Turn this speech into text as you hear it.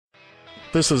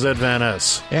This is Ed Van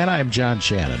Ness. And I'm John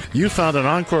Shannon. You found an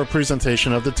encore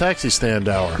presentation of the Taxi Stand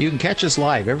Hour. You can catch us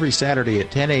live every Saturday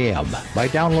at 10 a.m. by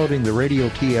downloading the Radio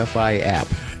TFI app.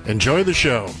 Enjoy the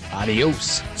show.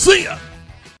 Adios. See ya!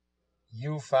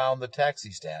 You found the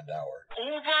Taxi Stand Hour.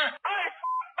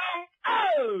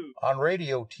 On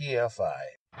Radio TFI.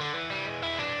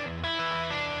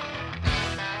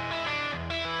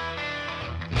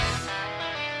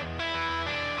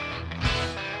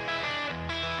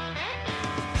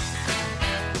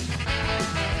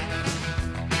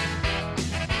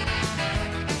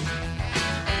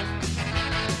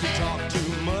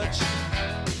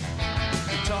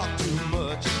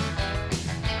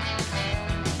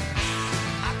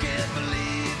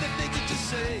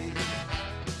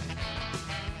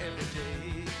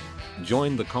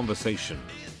 Join the conversation.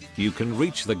 You can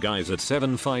reach the guys at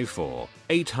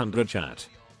 754-800-CHAT.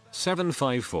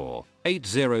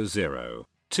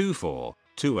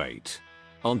 754-800-2428.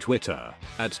 On Twitter,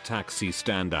 at Taxi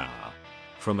Stand Hour.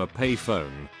 From a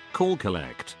payphone, call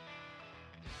collect.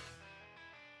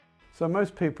 So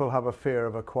most people have a fear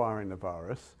of acquiring the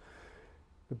virus.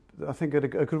 I think a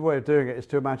good way of doing it is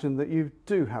to imagine that you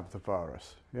do have the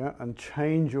virus, yeah, and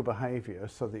change your behaviour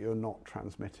so that you're not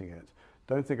transmitting it.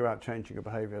 Don't think about changing your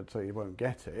behaviour so you won't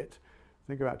get it.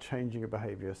 Think about changing your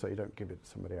behaviour so you don't give it to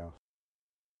somebody else.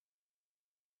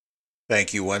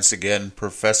 Thank you once again,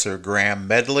 Professor Graham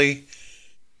Medley,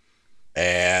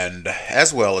 and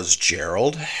as well as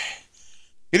Gerald.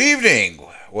 Good evening.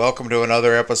 Welcome to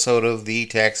another episode of the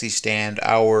Taxi Stand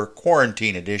Hour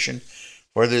Quarantine Edition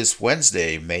for this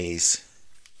Wednesday, May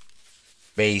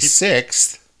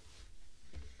 6th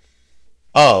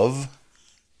of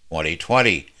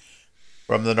 2020.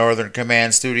 From the Northern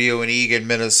Command Studio in Eagan,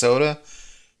 Minnesota,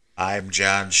 I'm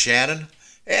John Shannon,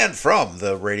 and from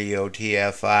the Radio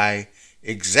TFI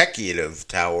Executive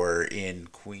Tower in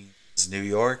Queens, New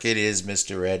York, it is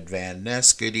Mr. Ed Van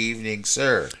Ness. Good evening,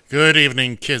 sir. Good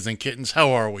evening, kids and kittens.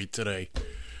 How are we today?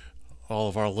 All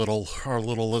of our little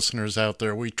listeners out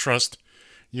there, we trust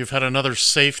you've had another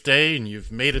safe day and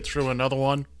you've made it through another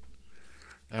one.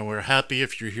 And we're happy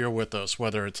if you're here with us,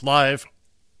 whether it's live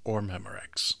or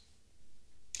Memorex.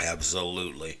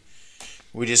 Absolutely.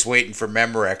 We're just waiting for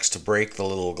Memorex to break the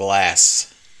little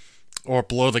glass. Or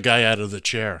blow the guy out of the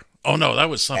chair. Oh, no, that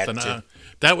was something.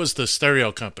 That was the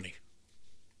stereo company.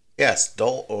 Yes.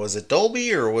 Was it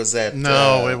Dolby or was that...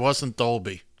 No, it wasn't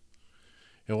Dolby.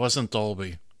 It wasn't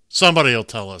Dolby. Somebody will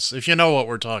tell us, if you know what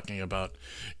we're talking about.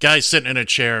 Guy sitting in a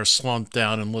chair, slumped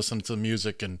down and listening to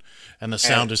music, and the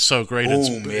sound is so great.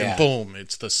 Boom,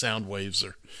 it's the sound waves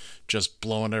are just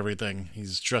blowing everything.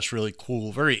 He's just really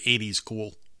cool. Very 80s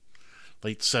cool.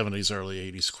 Late 70s, early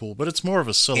 80s cool. But it's more of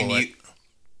a silhouette.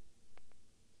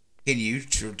 Can you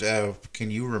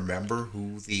remember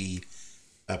who the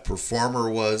performer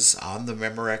was on the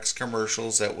Memorex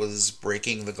commercials that was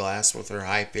breaking the glass with her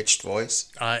high-pitched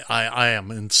voice? I am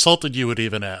insulted you would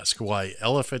even ask. Why,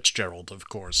 Ella Fitzgerald, of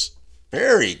course.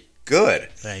 Very good.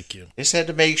 Thank you. I just had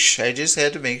to make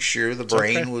sure the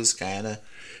brain was kind of...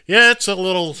 Yeah, it's a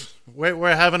little...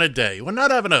 We're having a day. We're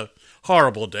not having a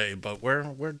horrible day, but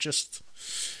we're just...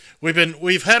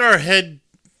 We've had our head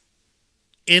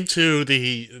into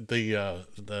the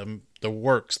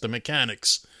works, the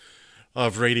mechanics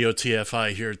of Radio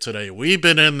TFI here today. We've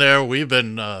been in there. We've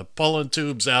been pulling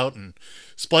tubes out and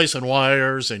splicing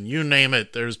wires and you name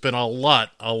it. There's been a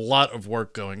lot of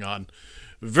work going on.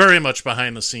 Very much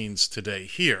behind the scenes today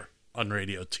here on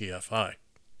Radio TFI.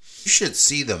 You should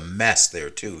see the mess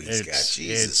there, too.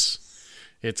 Jesus.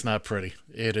 It's not pretty.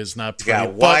 It is not He's pretty.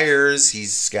 got wires.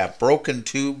 He's got broken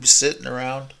tubes sitting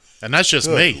around. And that's just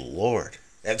me. Good Lord.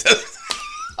 Well,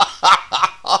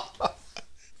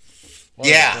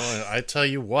 yeah. I tell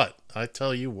you what.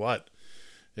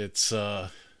 It's,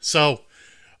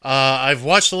 I've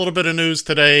watched a little bit of news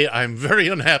today. I'm very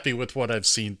unhappy with what I've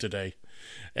seen today.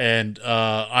 And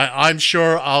I'm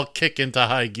sure I'll kick into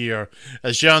high gear.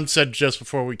 As John said just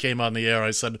before we came on the air,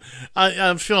 I said,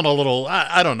 I'm feeling a little,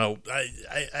 I don't know.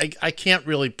 I can't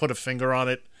really put a finger on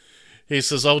it. He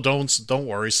says, oh, don't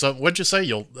worry. So, what'd you say?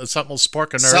 Something will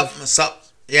spark a nerve?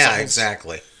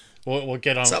 Exactly. We'll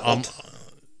get on.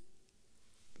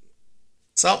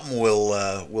 Something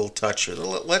will touch her.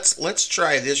 Let's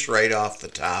try this right off the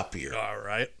top here. All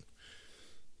right.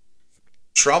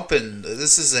 Trump, and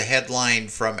this is a headline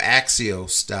from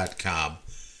Axios.com.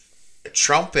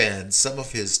 Trump and some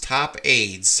of his top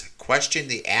aides question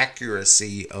the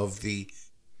accuracy of the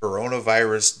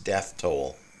coronavirus death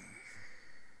toll.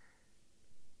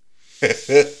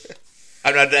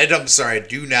 I'm sorry, I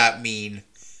do not mean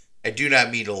I do not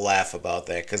mean to laugh about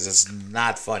that because it's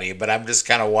not funny, but I'm just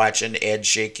kind of watching Ed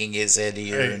shaking his head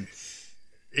here. Hey, And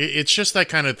it's just that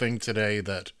kind of thing today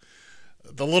that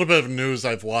the little bit of news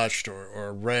I've watched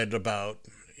or read about,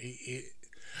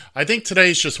 I think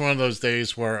today's just one of those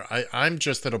days where I'm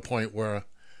just at a point where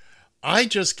I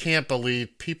just can't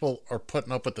believe people are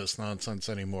putting up with this nonsense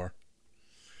anymore.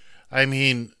 I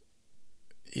mean,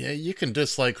 yeah, you can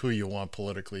dislike who you want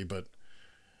politically, but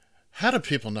how do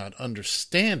people not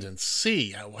understand and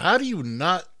see? How do you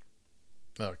not...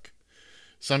 Look,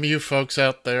 some of you folks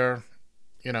out there,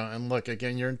 and look,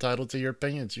 again, you're entitled to your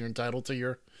opinions. You're entitled to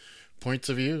your points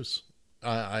of views.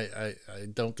 I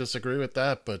don't disagree with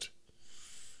that, but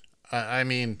I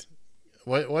mean,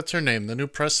 what's her name? The new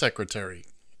press secretary,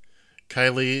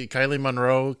 Kylie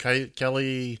Monroe,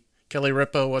 Kelly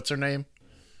Ripa. What's her name?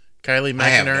 Kylie McInerney. I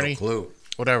have no clue.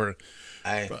 Whatever.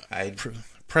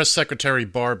 Press secretary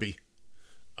Barbie.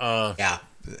 Yeah.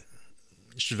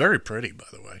 She's very pretty, by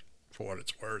the way, for what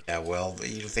it's worth. Yeah. Well,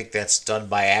 you think that's done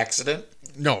by accident?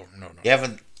 No.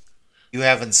 You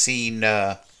haven't seen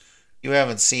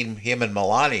him and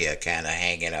Melania kind of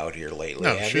hanging out here lately.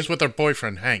 No, have she's you? with her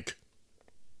boyfriend Hank.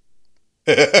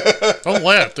 Don't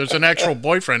laugh. There's an actual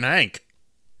boyfriend, Hank.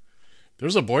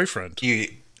 There's a boyfriend.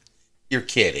 You're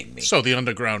kidding me. So the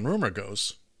underground rumor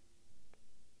goes.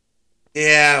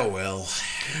 Yeah, well.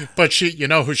 But you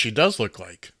know who she does look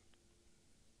like?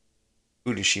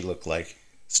 Who does she look like?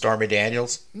 Stormy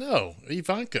Daniels? No,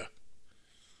 Ivanka.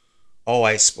 Oh,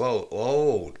 I suppose.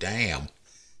 Oh, damn.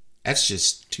 That's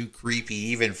just too creepy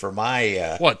even for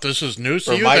my... What, this is news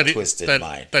for to you? my twisted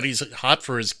mind. That he's hot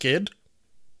for his kid?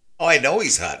 Oh, I know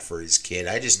he's hot for his kid.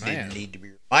 I just didn't need to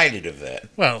be reminded of that.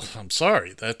 Well, I'm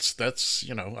sorry. That's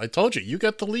I told you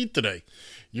got the lead today.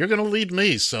 You're going to lead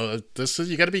me, so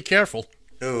you got to be careful.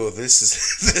 Oh, this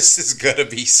is going to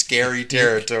be scary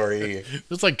territory.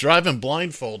 It's like driving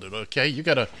blindfolded, okay? You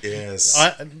got to... Yes.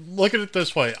 Look at it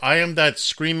this way. I am that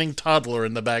screaming toddler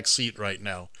in the back seat right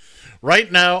now.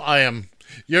 Right now, I'm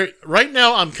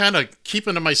kind of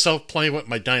keeping to myself playing with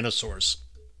my dinosaurs.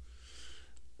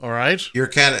 All right? You're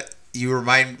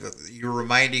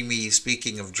reminding me,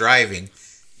 speaking of driving,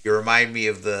 you remind me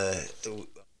of the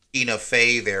Tina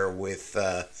Fey there with,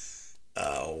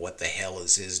 what the hell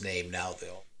is his name now? The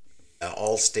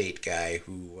Allstate guy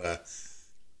who...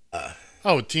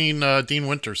 Dean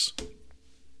Winters.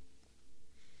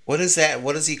 What is that?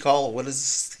 What does he call? What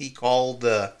is he called?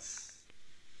 I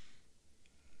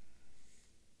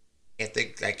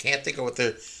can't think of what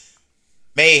they're...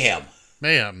 Mayhem.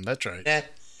 Mayhem, that's right.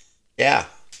 Yeah.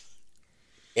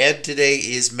 Ed today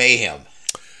is mayhem.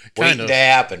 Kind Waiting of. to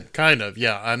happen. Kind of,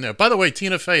 yeah. I know. By the way,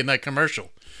 Tina Fey in that commercial,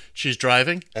 she's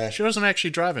driving. She doesn't actually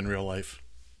drive in real life.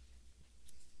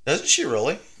 Doesn't she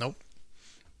really? Nope.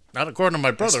 Not according to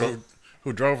my brother,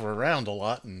 who drove her around a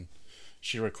lot, and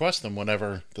she requests them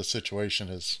whenever the situation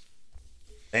is.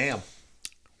 Damn.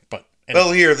 But anyway.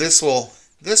 Well, here, this will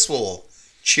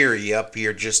cheer you up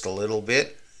here just a little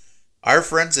bit. Our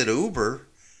friends at Uber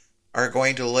are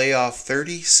going to lay off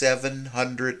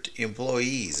 3,700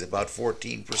 employees, about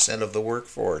 14% of the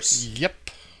workforce. Yep.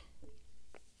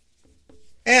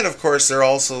 And, of course, they're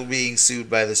also being sued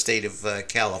by the state of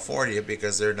California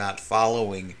because they're not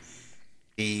following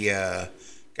the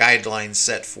guidelines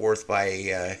set forth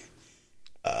by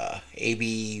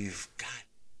AB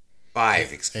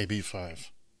 5. AB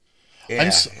 5.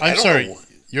 Yeah, I'm sorry.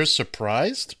 You're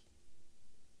surprised?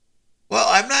 Well,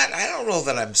 I don't know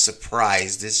that I'm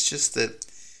surprised. It's just that,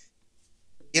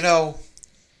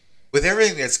 with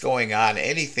everything that's going on,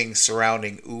 anything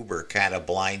surrounding Uber kind of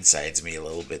blindsides me a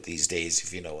little bit these days,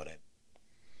 if you know what I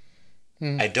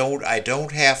mean. I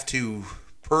don't have to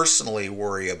personally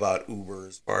worry about Uber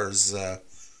as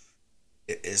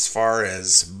far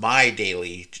as my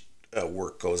daily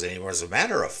work goes anymore. As a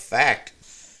matter of fact,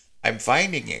 I'm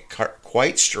finding it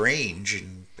quite strange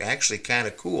and actually kind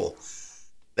of cool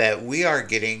that we are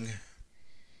getting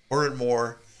more and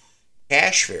more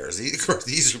cash fares. Of course,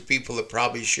 these are people that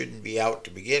probably shouldn't be out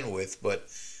to begin with, but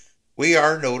we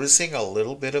are noticing a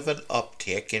little bit of an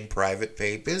uptick in private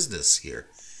pay business here.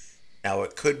 Now,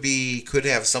 it could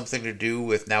have something to do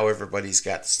with now everybody's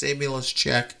got the stimulus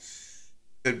check.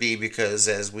 Could be because,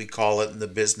 as we call it in the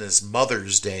business,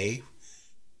 Mother's Day,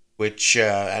 which,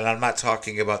 and I'm not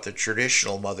talking about the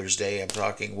traditional Mother's Day, I'm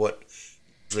talking what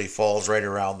usually falls right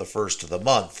around the first of the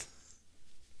month.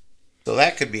 So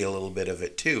that could be a little bit of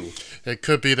it too. It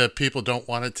could be that people don't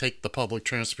want to take the public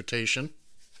transportation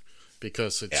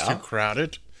because it's too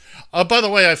crowded. By the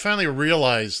way, I finally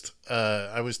realized,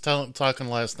 I was talking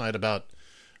last night about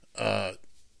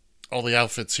all the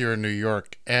outfits here in New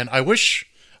York, and I wish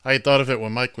I had thought of it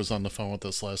when Mike was on the phone with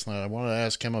us last night. I wanted to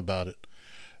ask him about it.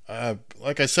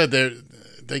 Like I said,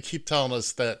 they keep telling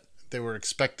us that they were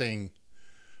expecting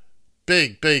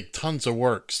big tons of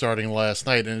work starting last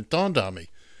night, and it dawned on me.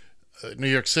 New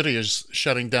York City is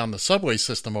shutting down the subway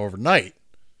system overnight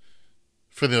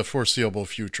for the foreseeable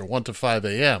future, 1 to 5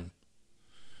 a.m.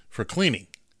 for cleaning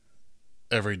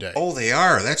every day. Oh, they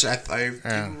are. I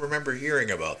do remember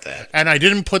hearing about that. And I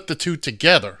didn't put the two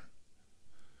together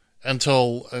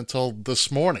until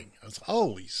this morning. I was,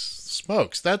 holy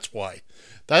smokes, that's why.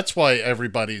 That's why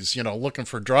everybody's, looking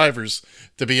for drivers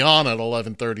to be on at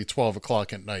 11:30, 12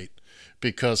 o'clock at night.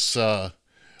 Because,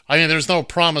 there's no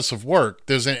promise of work.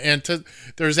 There's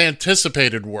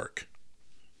anticipated work.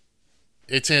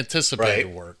 It's anticipated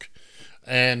work.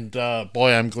 And,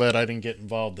 boy, I'm glad I didn't get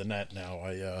involved in that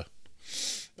now.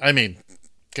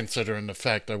 Considering the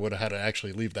fact I would have had to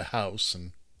actually leave the house.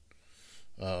 And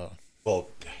Well,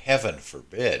 heaven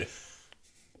forbid.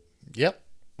 Yep.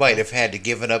 Might have had to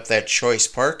given up that choice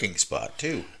parking spot,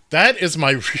 too. That is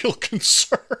my real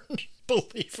concern,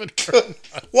 believe it or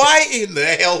not. Why in the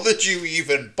hell did you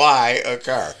even buy a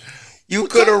car? You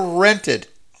could have rented.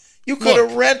 You could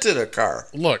have rented a car.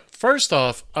 Look, first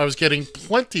off, I was getting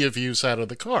plenty of use out of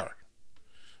the car.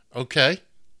 Okay?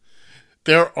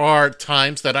 There are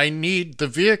times that I need the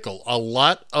vehicle.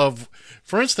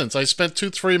 For instance, I spent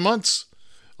 2-3 months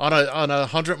on a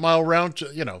 100-mile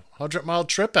 100-mile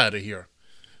trip out of here,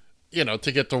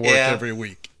 to get to work every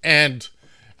week. And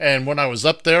when I was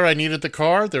up there, I needed the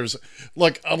car.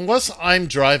 Unless I'm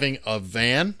driving a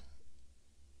van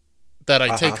that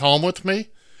I take home with me,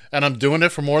 and I'm doing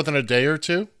it for more than a day or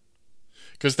two,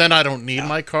 because then I don't need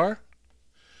my car.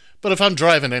 But if I'm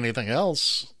driving anything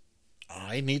else,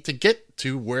 I need to get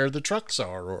to where the trucks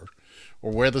are or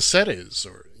where the set is,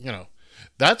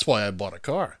 that's why I bought a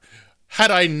car. Had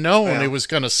I known it was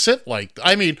going to sit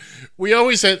we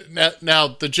always had, now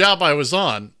the job I was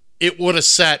on, it would have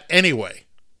sat anyway.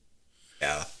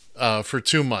 Yeah. For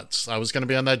 2 months. I was going to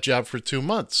be on that job for 2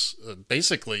 months.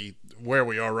 Basically, where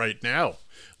we are right now.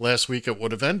 Last week it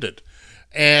would have ended.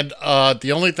 And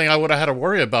the only thing I would have had to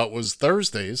worry about was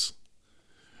Thursdays,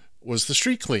 was the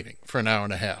street cleaning for an hour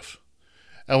and a half.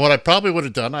 And what I probably would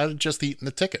have done, I'd have just eaten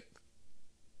the ticket.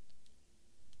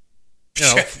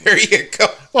 There you go.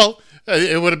 Well,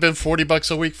 it would have been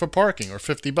 $40 a week for parking or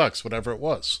 $50, whatever it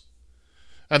was.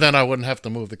 And then I wouldn't have to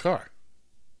move the car.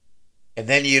 And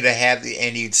then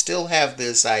you'd still have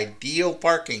this ideal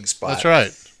parking spot. That's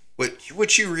right.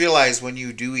 Which you realize when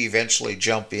you do eventually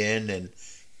jump in and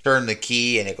turn the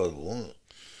key and it goes. Whoa.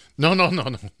 No.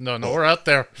 We're out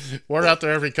there. We're out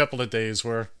there every couple of days.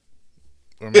 We're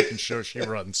making sure she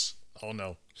runs. Oh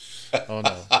no.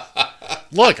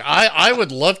 Look, I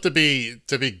would love to be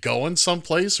going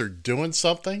someplace or doing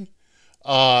something.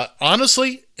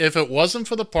 Honestly, if it wasn't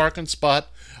for the parking spot,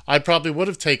 I probably would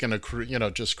have taken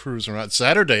just cruise around.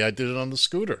 Saturday, I did it on the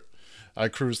scooter. I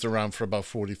cruised around for about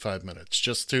 45 minutes.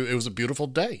 It was a beautiful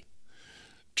day.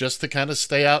 Just to kind of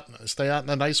stay out in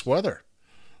the nice weather.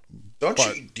 Do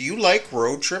you like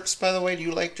road trips, by the way? Do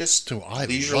you like just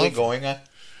leisurely going on?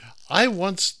 I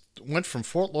once went from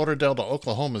Fort Lauderdale to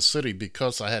Oklahoma City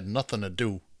because I had nothing to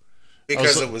do.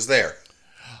 Because it was there.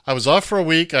 I was off for a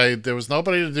week. There was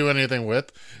nobody to do anything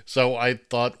with. So I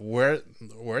thought, where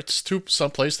it's to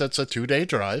someplace that's a 2-day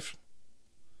drive.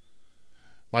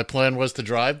 My plan was to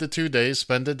drive the 2 days,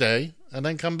 spend a day, and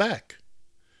then come back.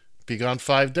 Be gone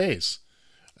 5 days.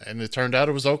 And it turned out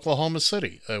it was Oklahoma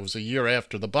City. It was a year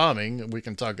after the bombing.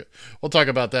 We'll talk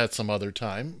about that some other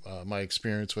time, my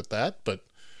experience with that. But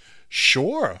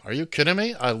sure, are you kidding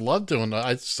me? I love doing that.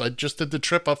 I just did the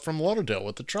trip up from Lauderdale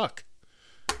with the truck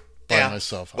by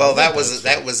myself. Well, that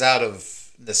was out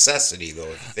of necessity, though,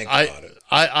 if you think about it.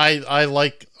 I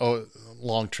like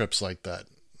long trips like that.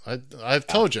 I've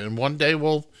told you, and one day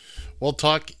we'll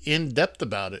talk in depth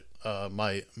about it.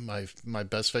 My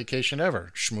best vacation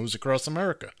ever, schmooze across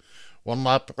America, one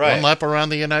lap around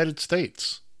the United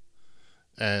States,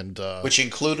 and which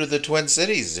included the Twin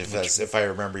Cities, if I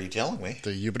remember you telling me.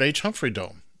 The UH Humphrey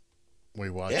Dome. We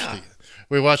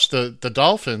watched the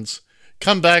Dolphins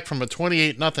come back from a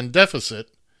 28-0 deficit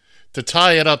to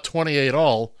tie it up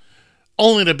 28-all,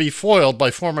 only to be foiled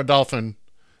by former Dolphin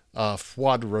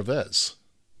Fuad Revez.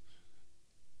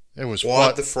 It was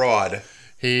Fuad the fraud.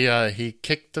 He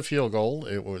kicked the field goal.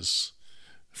 It was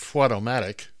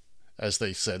Fuad-o-matic, as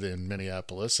they said in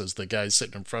Minneapolis, as the guy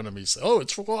sitting in front of me said, "Oh,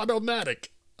 it's Fuad-o-matic."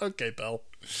 Okay, pal.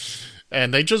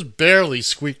 And they just barely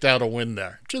squeaked out a win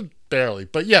there. Just barely.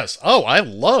 But yes, I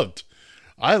loved.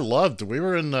 We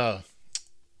were in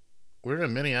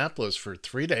Minneapolis for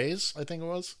 3 days, I think it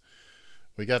was.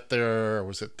 We got there,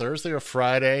 was it Thursday or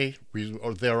Friday? We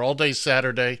were there all day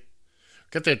Saturday.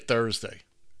 Got there Thursday.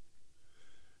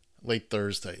 Late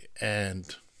Thursday.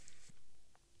 And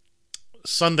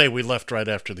Sunday we left right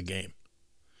after the game.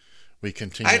 We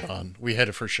continued on. We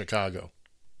headed for Chicago.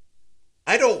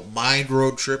 I don't mind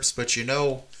road trips, but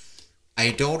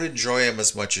I don't enjoy them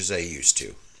as much as I used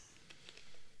to.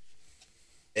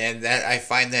 And that I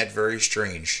find that very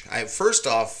strange. First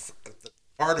off,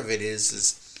 part of it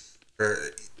is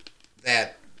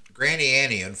that Granny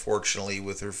Annie, unfortunately,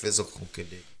 with her physical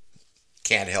condition,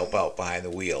 can't help out behind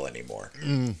the wheel anymore.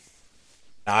 Now,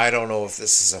 I don't know if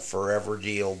this is a forever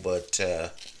deal, but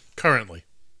Currently,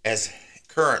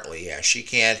 yeah, she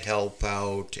can't help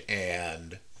out,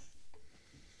 and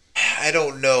I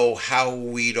don't know how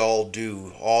we'd all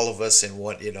do, all of us in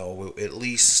what, at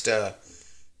least Annie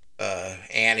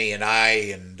and I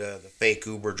and the fake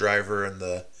Uber driver and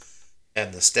the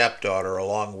stepdaughter,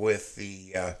 along with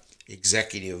the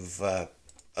executive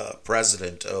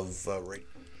president of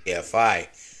KFI,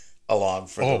 along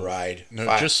for the ride.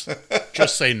 No, just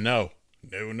say no.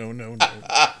 No, no, no, no.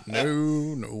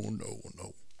 No, no, no,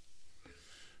 no.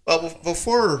 Well,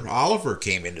 before Oliver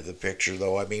came into the picture,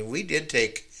 though, I mean, we did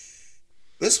take...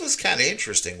 This was kind of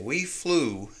interesting. We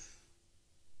flew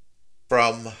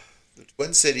from the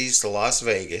Twin Cities to Las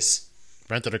Vegas.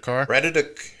 Rented a car? Rented a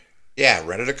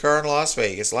car in Las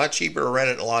Vegas. A lot cheaper to rent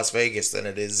it in Las Vegas than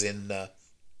it is in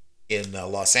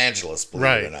Los Angeles,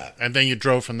 believe it or not. And then you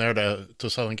drove from there to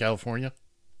Southern California?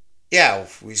 Yeah,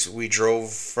 we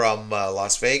drove from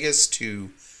Las Vegas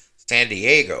to San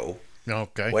Diego.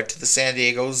 Okay. Went to the San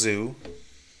Diego Zoo.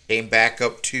 Came back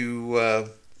up to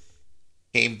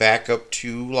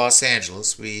Los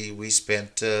Angeles. We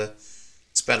spent a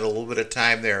little bit of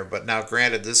time there. But now,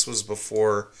 granted, this was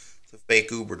before the fake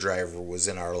Uber driver was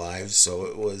in our lives, so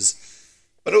it was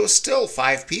still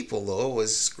 5 people though. It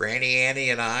was Granny Annie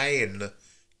and I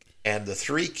and the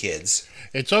 3 kids.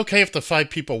 It's okay if the 5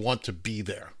 people want to be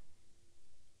there.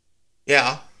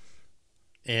 Yeah.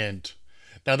 And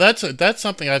now that's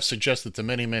something I've suggested to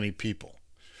many, many people.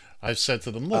 I've said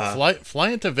to them, look, fly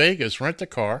into Vegas, rent a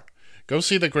car, go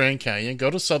see the Grand Canyon,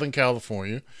 go to Southern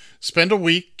California, spend a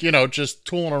week, just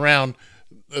tooling around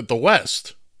the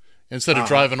West instead of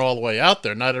driving all the way out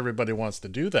there. Not everybody wants to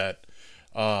do that.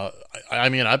 I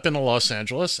mean, I've been to Los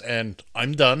Angeles and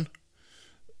I'm done.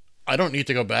 I don't need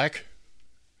to go back.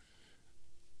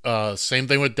 Same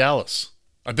thing with Dallas.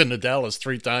 I've been to Dallas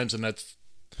 3 times, and that's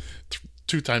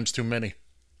 2 times too many.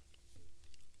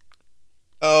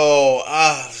 And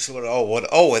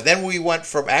then we went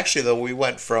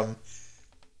from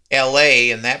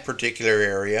L.A. in that particular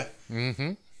area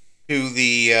to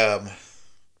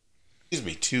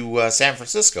San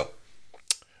Francisco.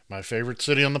 My favorite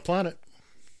city on the planet.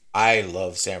 I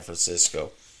love San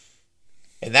Francisco.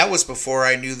 And that was before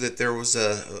I knew that there was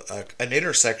an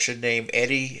intersection named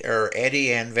Eddie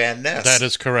and Van Ness. That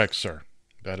is correct, sir.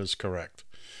 That is correct.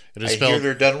 It is I hear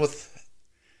they're done with.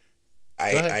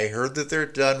 I heard that they're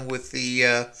done with the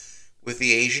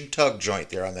Asian Tug joint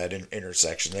there on that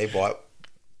intersection. They built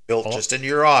just in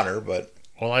your honor, but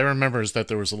all I remember is that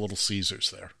there was a Little Caesars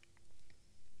there.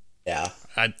 Yeah,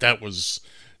 that was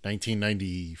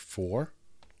 1994.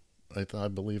 I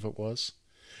believe it was.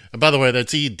 And by the way,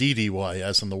 that's EDDY,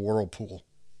 as in the whirlpool.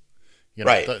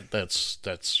 Right. That's.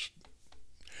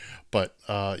 But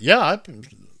yeah.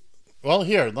 Well,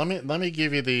 here, let me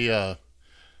give you the.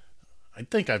 I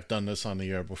think I've done this on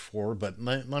the air before, but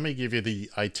let me give you the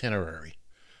itinerary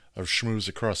of Schmooze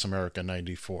Across America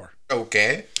 '94.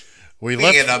 Okay. We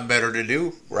left. Nothing better to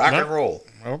do. Rock and roll.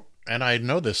 Oh, and I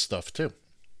know this stuff too.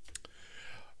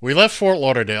 We left Fort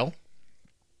Lauderdale,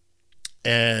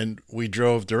 and we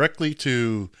drove directly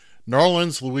to New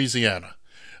Orleans, Louisiana.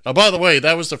 Now, by the way,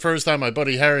 that was the first time my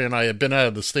buddy Harry and I had been out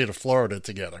of the state of Florida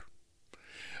together.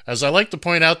 As I like to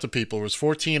point out to people, it was a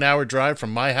 14-hour drive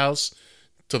from my house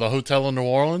to the hotel in New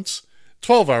Orleans.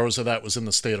 12 hours of that was in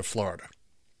the state of Florida.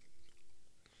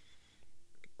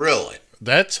 Really?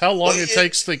 That's how long it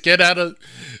takes to get out of...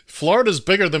 Florida's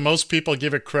bigger than most people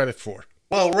give it credit for.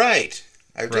 Well, right.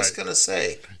 I'm just going to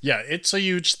say. Yeah, it's a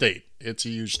huge state. It's a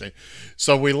huge state.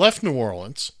 So we left New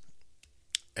Orleans,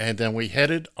 and then we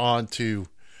headed on to...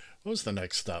 What was the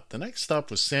next stop? The next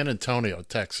stop was San Antonio,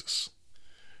 Texas.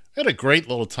 I had a great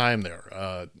little time there.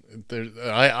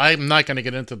 I'm not going to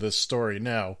get into this story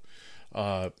now.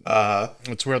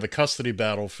 It's where the custody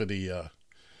battle for the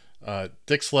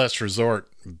Dick's Last Resort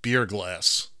beer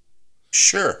glass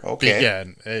Sure, okay.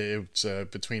 began. It's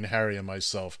between Harry and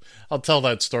myself. I'll tell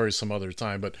that story some other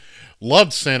time, but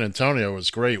loved San Antonio. It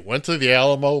was great. Went to the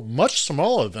Alamo, much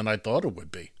smaller than I thought it would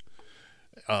be.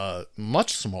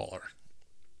 Much smaller.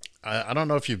 I don't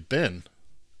know if you've been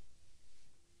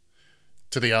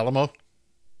to the Alamo.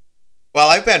 Well,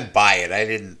 I've been by it. I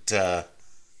didn't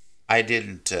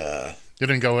You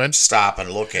didn't go in? stop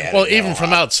and look at it. Well, even no.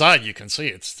 from outside, you can see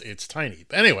it's tiny.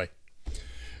 Anyway,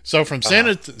 so from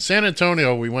San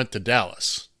Antonio, we went to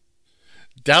Dallas.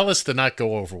 Dallas did not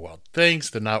go over well.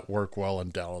 Things did not work well in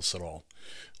Dallas at all.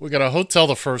 We got a hotel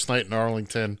the first night in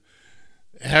Arlington.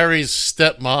 Harry's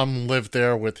stepmom lived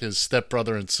there with his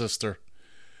stepbrother and sister.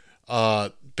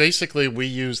 Basically, we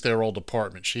used their old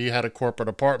apartment. She had a corporate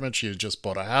apartment. She had just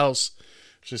bought a house.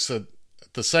 She said,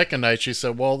 the second night, she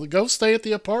said, well, go stay at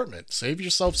the apartment. Save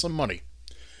yourself some money.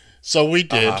 So we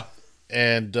did.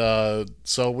 And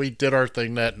so we did our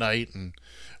thing that night and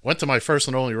went to my first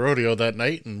and only rodeo that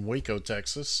night in Waco,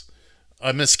 Texas.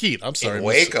 Mesquite, I'm sorry. In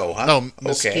Waco, huh? No,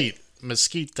 Mesquite. Okay.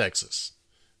 Mesquite, Texas.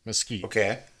 Mesquite.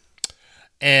 Okay.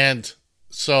 And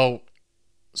so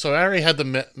Harry had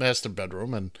the master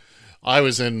bedroom, and I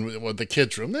was in the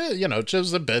kids' room. There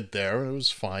was a bed there. It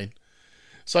was fine.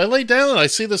 So I lay down, and I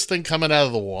see this thing coming out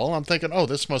of the wall. I'm thinking, oh,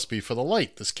 this must be for the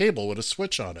light. This cable with a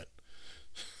switch on it.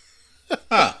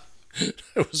 Huh.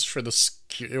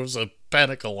 It was a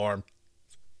panic alarm.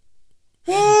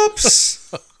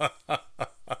 Whoops.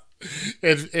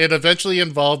 It eventually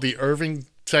involved the Irving,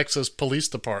 Texas Police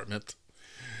Department.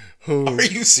 Who? Are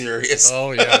you serious?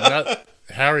 Oh yeah,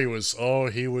 Harry was. Oh,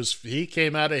 he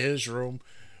came out of his room.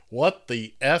 What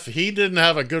the F? He didn't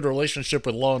have a good relationship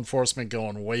with law enforcement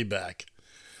going way back.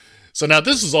 So now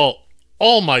this is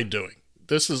all my doing.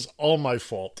 This is all my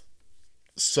fault.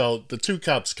 So the two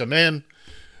cops come in.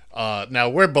 Now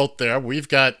we're both there. We've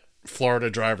got Florida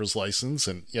driver's license,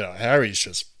 and Harry's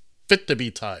just fit to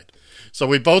be tied. So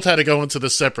we both had to go into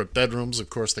the separate bedrooms. Of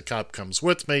course, the cop comes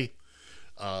with me.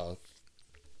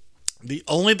 The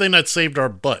only thing that saved our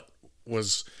butt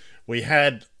was we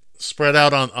had spread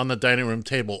out on the dining room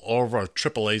table all of our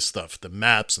AAA stuff, the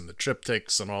maps and the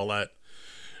triptychs and all that.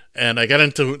 And I got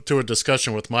into a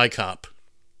discussion with my cop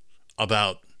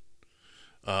about,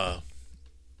 what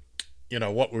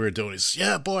we were doing. He says,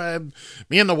 yeah, boy,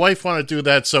 me and the wife want to do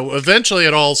that. So eventually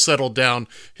it all settled down.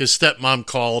 His stepmom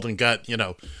called and got,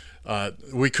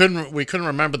 we couldn't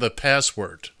remember the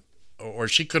password, or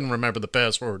she couldn't remember the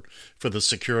password for the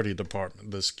security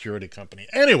department, the security company.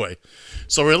 Anyway,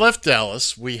 so we left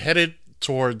Dallas. We headed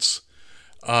towards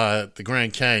the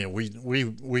Grand Canyon.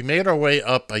 We made our way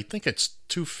up. I think it's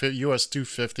US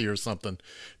 250 or something.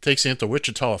 Takes you into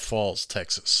Wichita Falls,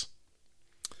 Texas.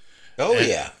 Oh,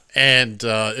 yeah. And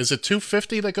is it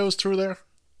 250 that goes through there?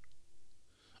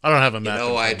 I don't have a map.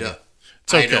 I don't.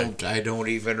 It's okay. I don't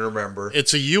even remember.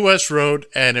 It's a U.S. road,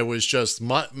 and it was just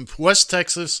West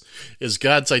Texas is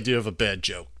God's idea of a bad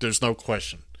joke. There's no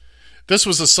question. This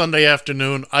was a Sunday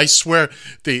afternoon. I swear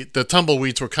the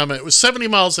tumbleweeds were coming. It was 70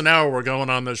 miles an hour we're going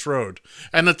on this road.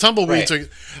 And the tumbleweeds Right.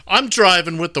 I'm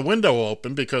driving with the window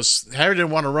open because Harry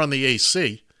didn't want to run the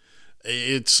AC.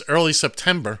 It's early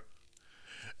September.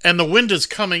 And the wind is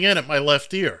coming in at my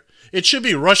left ear. It should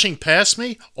be rushing past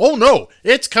me. Oh, no.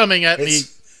 It's coming at me.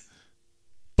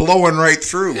 Blowing right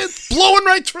through. It's blowing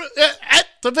right through at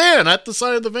the van, at the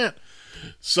side of the van.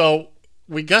 So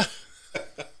we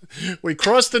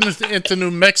crossed into New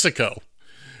Mexico,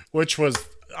 which was,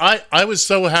 I was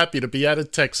so happy to be out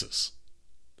of Texas.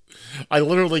 I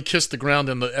literally kissed the ground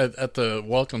at the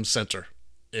welcome center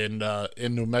in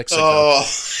New Mexico. Oh.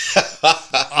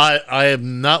 I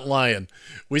am not lying.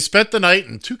 We spent the night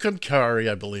in Tucumcari,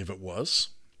 I believe it was.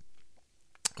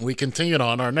 We continued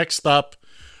on. Our next stop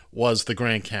was the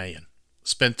Grand Canyon.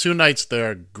 Spent 2 nights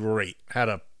there. Great. Had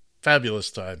a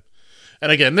fabulous time.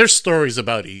 And again, there's stories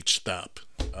about each stop.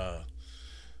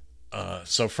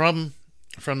 So from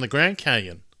the Grand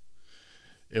Canyon,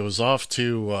 it was off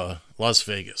to Las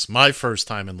Vegas. My first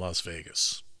time in Las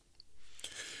Vegas.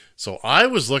 So I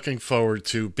was looking forward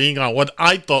to being on what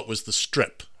I thought was the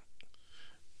Strip.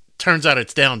 Turns out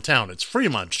it's downtown. It's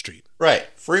Fremont Street. Right.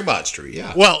 Fremont Street,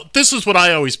 yeah. Well, this is what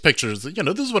I always picture.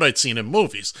 This is what I'd seen in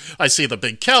movies. I see the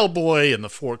big cowboy and the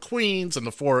 4 queens and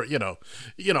the 4,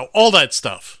 all that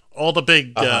stuff. All the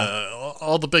big,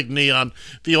 all the big neon,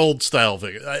 the old style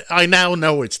Vegas. I now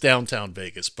know it's downtown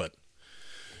Vegas, but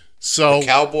so the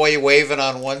cowboy waving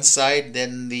on one side,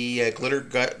 then the Glitter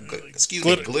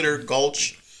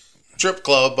Gulch Strip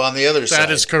Club on the other side.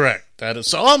 That is correct.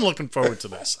 So I'm looking forward to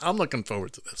this. I'm looking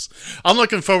forward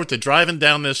to driving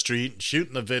down this street and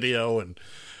shooting the video. And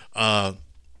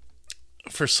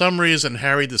for some reason,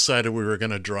 Harry decided we were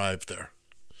going to drive there.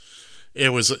 It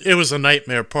was a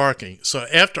nightmare parking. So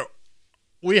after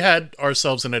we had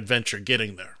ourselves an adventure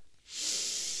getting there,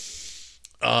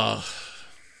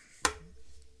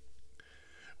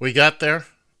 we got there.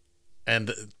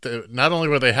 And not only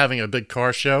were they having a big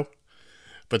car show,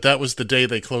 but that was the day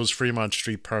they closed Fremont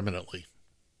Street permanently.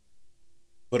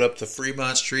 Put up the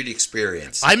Fremont Street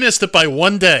experience. I missed it by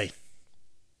 1 day.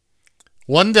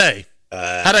 1 day.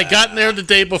 Had I gotten there the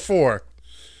day before,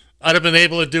 I'd have been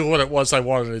able to do what it was I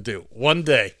wanted to do. 1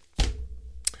 day.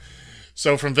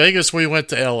 So from Vegas, we went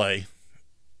to L.A.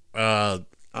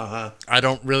 I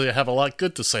don't really have a lot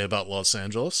good to say about Los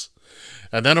Angeles.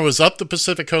 And then it was up the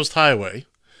Pacific Coast Highway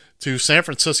to San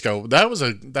Francisco. That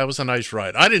was a nice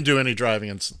ride. I didn't do any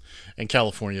driving in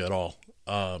California at all.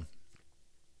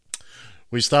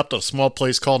 We stopped at a small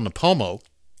place called Napomo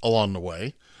along the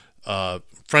way.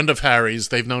 Friend of Harry's.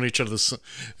 They've known each other.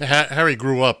 Harry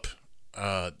grew up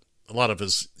a lot of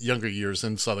his younger years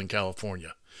in Southern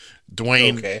California.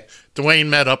 Dwayne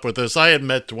met up with us. I had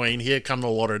met Dwayne. He had come to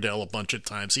Lauderdale a bunch of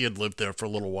times. He had lived there for a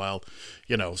little while,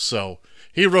 so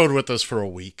he rode with us for a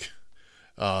week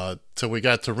till we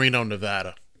got to Reno,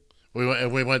 Nevada.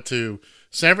 We went to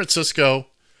San Francisco,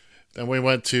 then we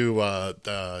went to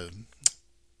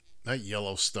not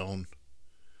Yellowstone.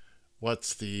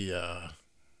 What's the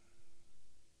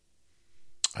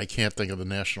I can't think of the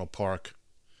national park.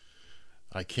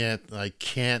 I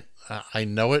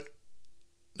know it.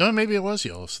 No, maybe it was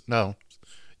Yellowstone. No,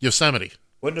 Yosemite.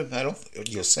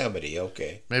 Yosemite,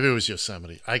 okay. Maybe it was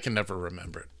Yosemite. I can never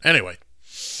remember it. Anyway,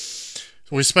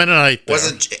 we spent a night there.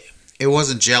 It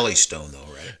wasn't Jellystone,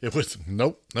 though, right? It was,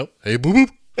 nope. Hey, boo-boo.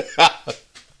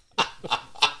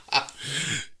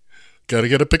 Gotta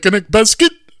get a picnic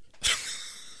basket.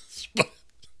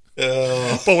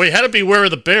 But we had to beware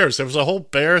of the bears. There was a whole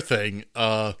bear thing.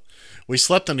 We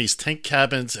slept in these tent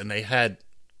cabins, and they had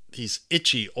these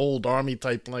itchy old army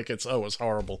type blankets. Oh, it was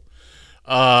horrible.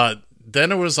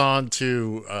 Then it was on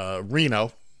to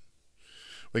Reno.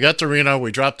 We got to Reno.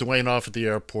 We dropped Dwayne off at the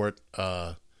airport.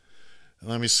 Let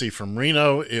me see. From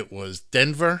Reno, it was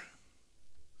Denver.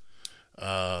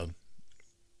 It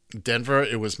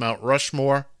was Mount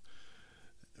Rushmore.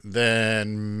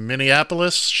 Then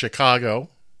Minneapolis, Chicago.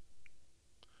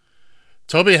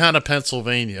 Tobyhanna,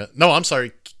 Pennsylvania. No, I'm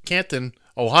sorry. Canton,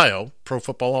 Ohio. Pro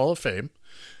Football Hall of Fame.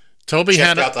 Checked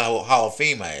out the Hall of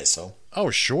Fame, I assume. Oh,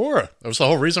 sure. That was the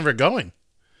whole reason for going.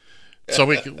 So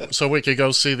we could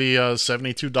go see the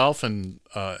 72 Dolphin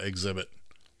exhibit.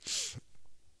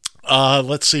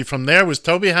 Let's see. From there was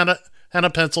Tobyhanna,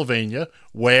 Pennsylvania.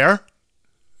 Where?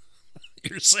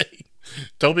 You're saying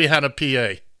Tobyhanna,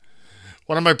 PA.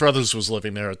 One of my brothers was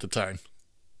living there at the time.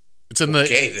 It's in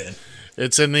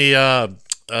the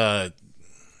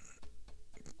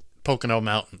Pocono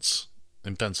Mountains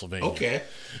in Pennsylvania. Okay.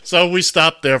 So we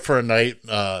stopped there for a night.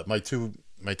 My two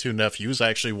nephews,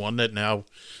 actually one that now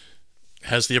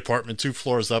has the apartment 2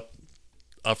 floors up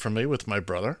from me with my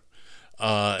brother.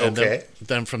 And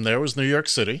then from there was New York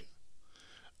City.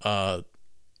 I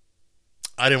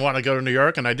didn't want to go to New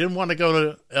York, and I didn't want to go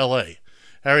to L.A.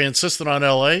 Harry insisted on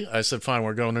L.A. I said, fine,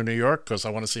 we're going to New York because I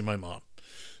want to see my mom.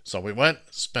 So we went,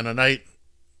 spent a night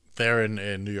there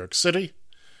in New York City.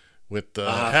 With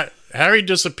Harry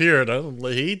disappeared.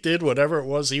 He did whatever it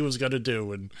was he was going to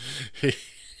do, and he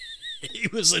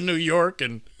was in New York.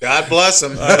 And God bless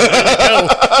him.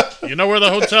 You know where the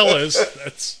hotel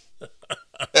is.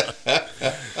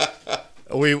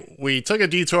 We took a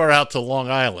detour out to Long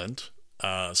Island.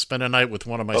 Spent a night with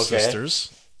one of my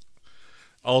sisters.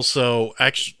 Also,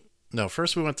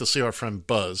 first we went to see our friend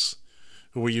Buzz,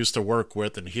 who we used to work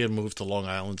with, and he had moved to Long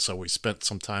Island, so we spent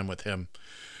some time with him.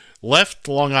 Left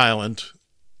Long Island,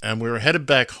 and we were headed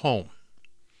back home.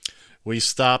 We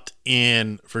stopped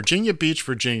in Virginia Beach,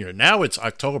 Virginia. Now it's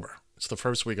October. It's the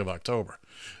first week of October.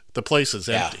 The place is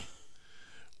empty.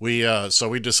 So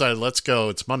we decided, let's go.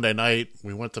 It's Monday night.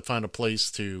 We went to find a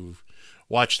place to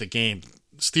watch the game.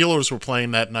 Steelers were playing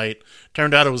that night.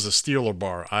 Turned out it was a Steeler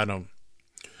bar.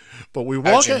 But we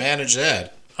walked. How'd you manage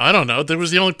that? I don't know. There was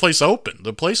the only place open.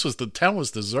 The town was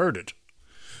deserted.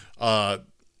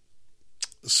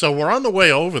 So we're on the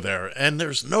way over there, and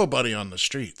there's nobody on the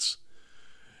streets.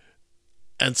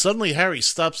 And suddenly Harry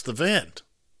stops the van.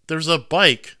 There's a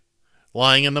bike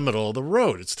lying in the middle of the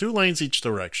road. It's 2 lanes each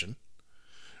direction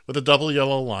with a double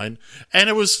yellow line, and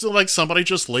it was still like somebody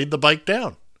just laid the bike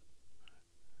down.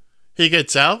 He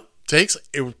gets out, takes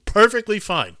it was perfectly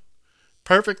fine.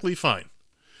 Perfectly fine.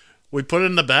 We put it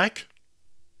in the back.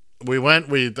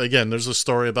 Again, there's a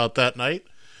story about that night.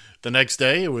 The next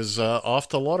day, it was off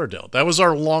to Lauderdale. That was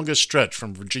our longest stretch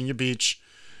from Virginia Beach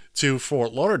to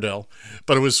Fort Lauderdale.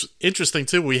 But it was interesting,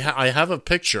 too. I have a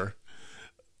picture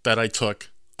that I took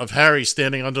of Harry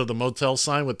standing under the motel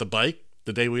sign with the bike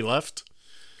the day we left.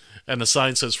 And the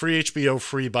sign says, free HBO,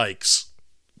 free bikes.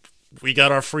 We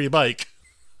got our free bike.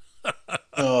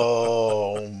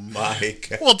 Oh my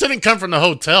God! Well, it didn't come from the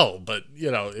hotel, but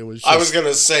it was. I was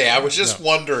gonna say. I was just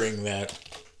wondering that.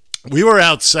 We were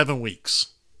out 7 weeks.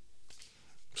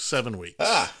 7 weeks.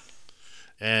 Ah.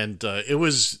 And it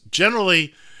was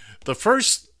generally the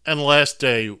first and last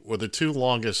day were the two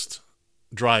longest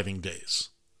driving days.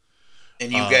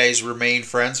 And you guys remained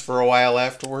friends for a while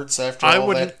afterwards, after all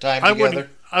that time together?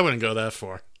 I wouldn't go that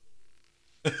far.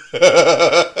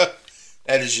 That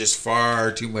is just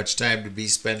far too much time to be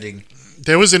spending.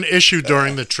 There was an issue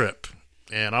during the trip,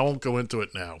 and I won't go into it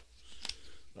now.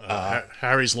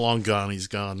 Harry's long gone. He's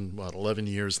gone, 11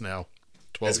 years now?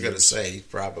 12 I was going to years. say, he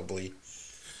probably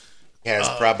has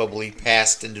probably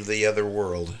passed into the other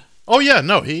world. Oh, yeah,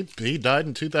 no, he died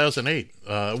in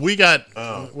 2008. We got,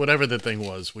 whatever the thing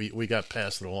was, we got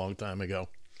past it a long time ago.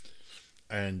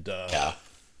 And, Yeah.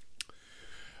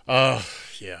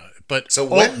 yeah, but... So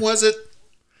when was it?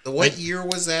 What year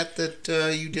was that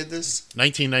you did this?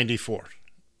 1994.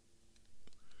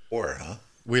 Or, huh?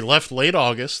 We left late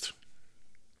August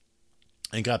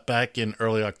and got back in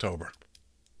early October.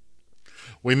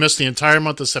 We missed the entire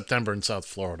month of September in South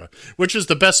Florida, which is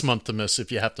the best month to miss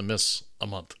if you have to miss a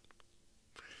month.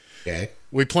 Okay.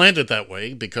 We planned it that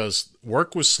way because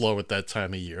work was slow at that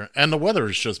time of year, and the weather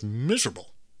is just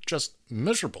miserable. Just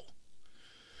miserable.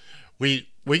 We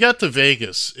got to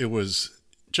Vegas. It was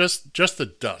just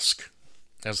at dusk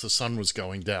as the sun was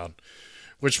going down,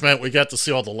 which meant we got to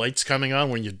see all the lights coming on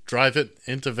when you drive it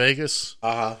into Vegas.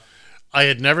 Uh-huh. I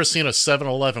had never seen a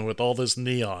 7-Eleven with all this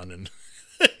neon, and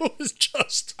it was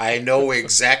just... I know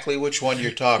exactly which one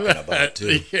you're talking about,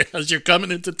 too. Yeah, as you're coming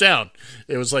into town.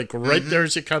 It was like right there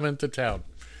as you come into town.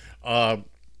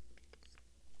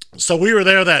 So we were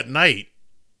there that night,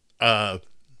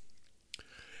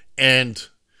 and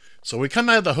so we come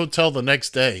out of the hotel the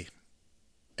next day,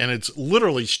 and it's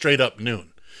literally straight up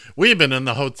noon. We had been in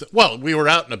the hotel... Well, we were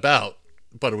out and about,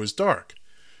 but it was dark.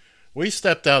 We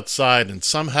stepped outside, and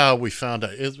somehow we found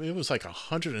out it was like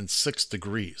 106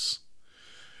 degrees.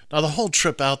 Now, the whole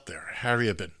trip out there, Harry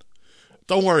had been,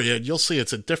 don't worry, Ed, you'll see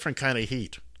it's a different kind of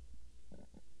heat.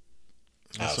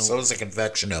 So is a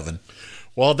convection oven.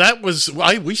 Well,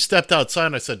 we stepped outside,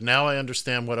 and I said, now I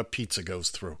understand what a pizza goes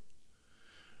through.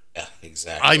 Yeah,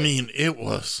 exactly. I mean, it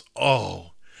was,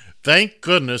 thank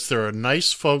goodness there are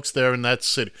nice folks there in that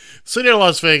city. City of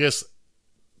Las Vegas,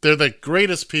 they're the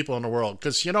greatest people in the world.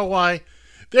 Because you know why?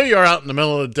 There you are out in the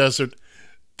middle of the desert.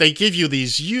 They give you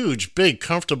these huge, big,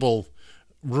 comfortable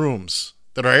rooms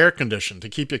that are air conditioned to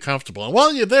keep you comfortable. And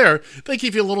while you're there, they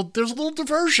give you there's little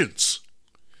diversions.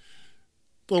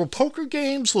 Little poker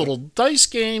games, little dice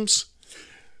games.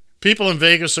 People in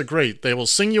Vegas are great. They will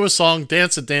sing you a song,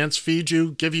 dance a dance, feed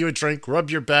you, give you a drink,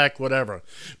 rub your back, whatever.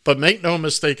 But make no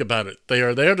mistake about it. They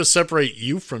are there to separate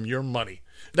you from your money.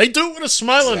 They do it with a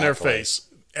smile on their face.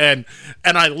 And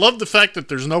I love the fact that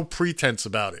there's no pretense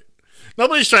about it.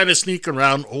 Nobody's trying to sneak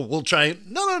around. Oh, we'll try it.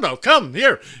 No. Come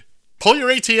here. Pull your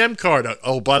ATM card out.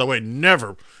 Oh, by the way,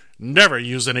 never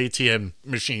use an ATM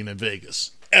machine in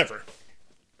Vegas. Ever.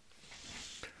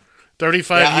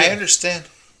 35 Yeah, years. I understand.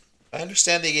 I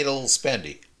understand they get a little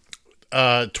spendy.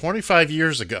 25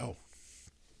 years ago,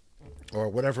 or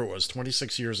whatever it was,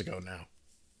 26 years ago now,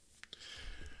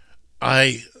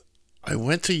 I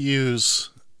went to use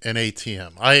an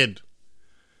ATM. It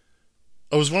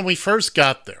was when we first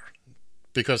got there,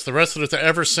 because the rest of the time,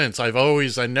 ever since, I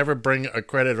never bring a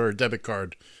credit or a debit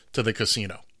card to the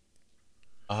casino.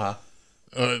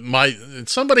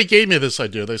 Somebody gave me this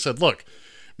idea. They said, look,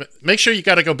 make sure you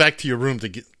got to go back to your room to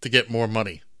get more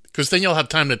money, because then you'll have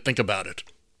time to think about it.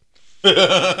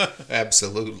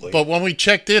 Absolutely. But when we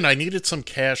checked in, I needed some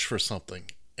cash for something,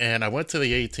 and I went to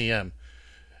the ATM,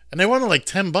 and they wanted like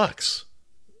 $10.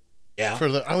 Yeah.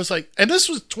 I was like, and this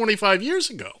was 25 years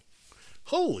ago.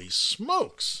 Holy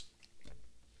smokes.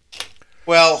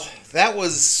 Well, that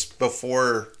was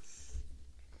before,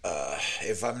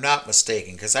 if I'm not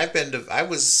mistaken, because I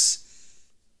was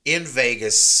in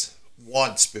Vegas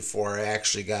once before I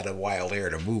actually got a Wild Air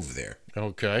to move there.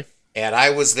 Okay. And I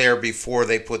was there before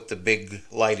they put the big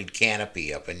lighted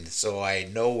canopy up, and so I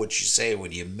know what you say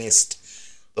when you missed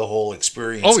the whole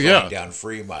experience going down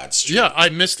Fremont Street. Yeah, I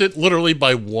missed it literally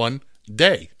by one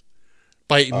day.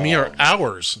 By mere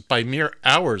hours. By mere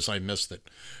hours, I missed it.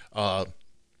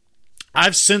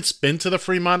 I've since been to the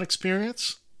Fremont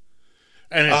experience,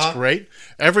 and it's great.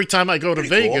 Every time I go to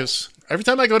Vegas,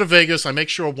 I make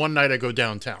sure one night I go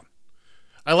downtown.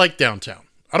 I like downtown.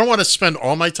 I don't want to spend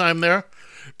all my time there,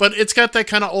 but it's got that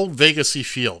kind of old Vegas-y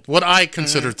feel, what I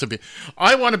consider to be.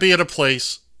 I want to be at a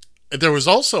place. There was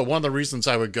also one of the reasons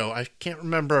I would go. I can't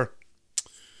remember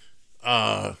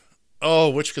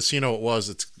which casino it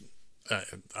was.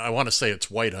 I want to say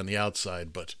it's white on the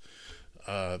outside, but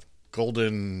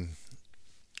golden.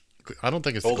 I don't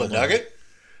think it's Golden the golden Nugget?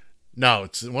 No,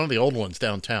 it's one of the old ones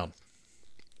downtown.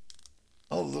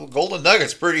 Oh, the Golden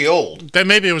Nugget's pretty old. Then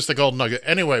maybe it was the Golden Nugget.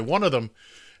 Anyway, one of them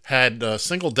had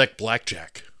single deck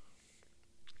blackjack.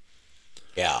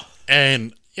 Yeah.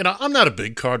 And I'm not a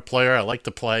big card player. I like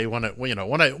to play when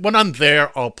I'm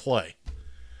there, I'll play.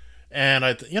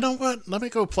 And you know what? Let me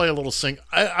go play a little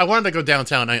I wanted to go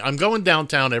downtown. I'm going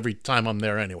downtown every time I'm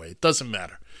there anyway. It doesn't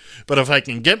matter. But if I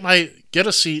can get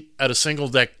a seat at a single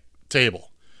deck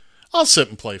table, I'll sit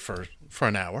and play for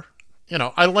an hour.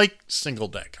 I like single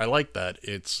deck. I like that.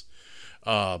 It's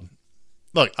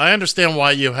look, I understand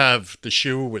why you have the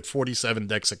shoe with 47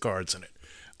 decks of cards in it.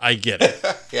 I get it.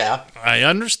 Yeah. I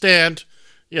understand,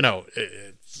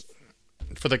 it's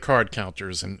for the card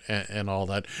counters and all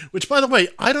that. Which, by the way,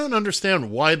 I don't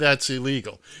understand why that's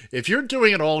illegal. If you're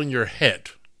doing it all in your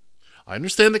head, I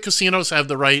understand the casinos have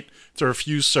the right to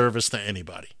refuse service to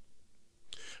anybody.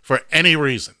 For any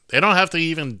reason. They don't have to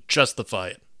even justify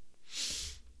it.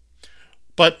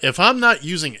 But if I'm not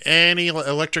using any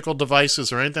electrical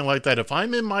devices or anything like that, if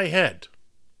I'm in my head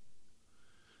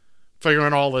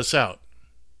figuring all this out,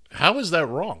 how is that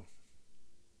wrong?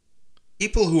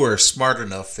 People who are smart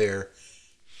enough there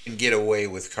can get away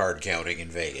with card counting in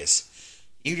Vegas.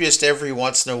 You just every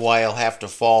once in a while have to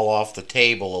fall off the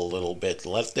table a little bit.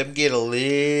 Let them get a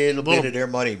little bit of their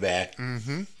money back.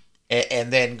 Mm-hmm.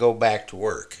 And then go back to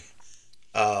work.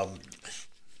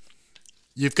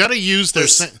 You've got to use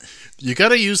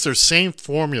their same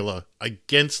formula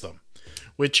against them,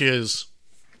 which is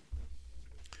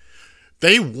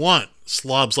they want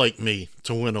slobs like me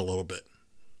to win a little bit,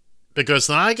 because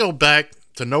then I go back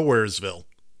to Nowheresville.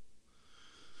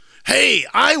 Hey,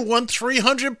 I won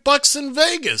 $300 in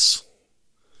Vegas.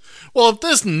 Well, if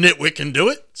this nitwit can do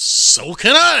it, so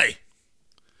can I.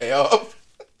 Yep.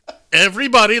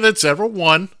 Everybody that's ever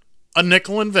won a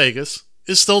nickel in Vegas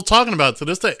is still talking about it to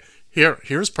this day.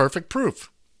 Here's perfect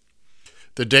proof.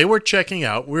 The day we're checking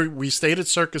out, we stayed at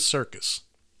Circus.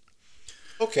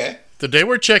 Okay. The day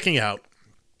we're checking out,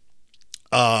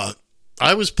 I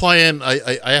was playing,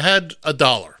 I had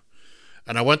 $1,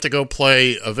 and I went to go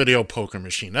play a video poker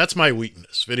machine. That's my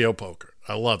weakness, video poker.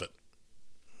 I love it.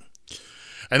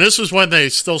 And this was when they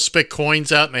still spit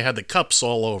coins out, and they had the cups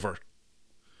all over.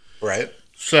 Right.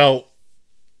 So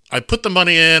I put the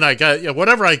money in. I got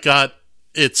whatever I got.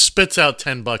 It spits out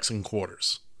 $10 in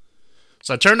quarters.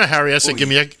 So I turned to Harry. I said, "Give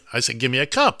me a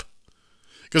cup,"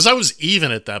 because I was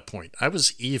even at that point. I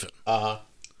was even.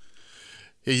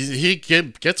 He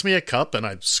gets me a cup, and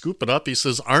I scoop it up. He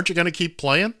says, "Aren't you going to keep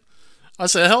playing?" I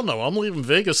said, "Hell no! I'm leaving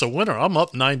Vegas a winner. I'm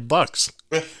up $9."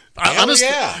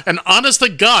 Yeah. And honest to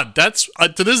God, that's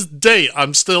to this day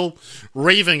I'm still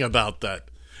raving about that.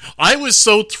 I was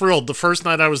so thrilled the first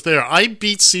night I was there. I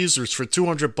beat Caesars for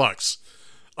 $200.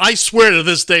 I swear to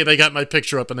this day they got my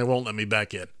picture up and they won't let me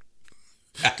back in.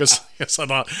 Because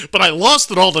but I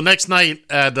lost it all the next night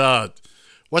at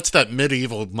what's that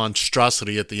medieval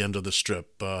monstrosity at the end of the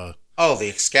strip? The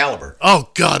Excalibur. Oh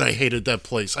God, I hated that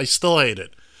place. I still hate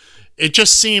it. It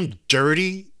just seemed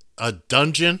dirty, a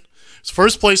dungeon. It's the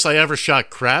first place I ever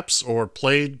shot craps or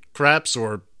played craps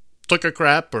or took a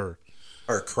crap or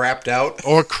crapped out.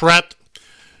 Or crapped.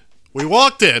 We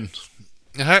walked in.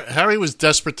 Harry was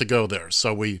desperate to go there,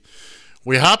 so we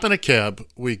hop in a cab.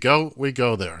 We go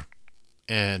there,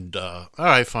 and all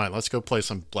right, fine, let's go play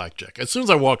some blackjack. As soon as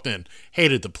I walked in,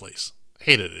 hated the place.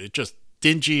 Hated it. It's just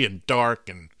dingy and dark,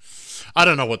 and I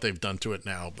don't know what they've done to it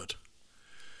now, but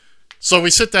so we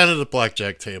sit down at the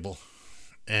blackjack table,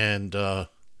 and I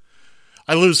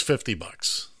lose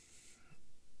 $50.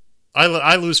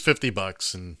 I lose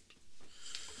 $50, and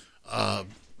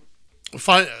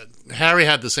Harry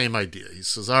had the same idea. He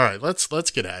says, "All right, let's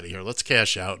get out of here. Let's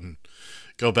cash out and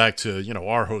go back to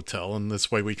our hotel, and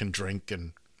this way we can drink."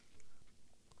 And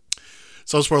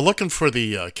so as we're looking for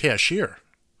the cashier,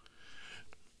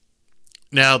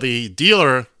 now the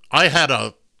dealer, I had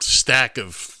a stack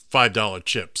of $5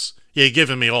 chips. He had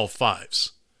given me all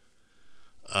fives.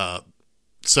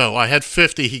 So I had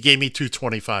 50. He gave me two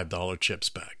 $25 chips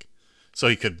back, so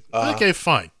he could. Okay,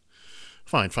 fine.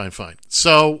 Fine.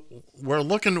 So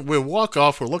we walk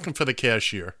off, we're looking for the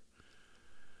cashier.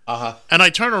 And I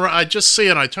turn around, I just see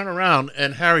it, I turn around,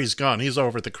 and Harry's gone. He's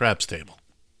over at the craps table.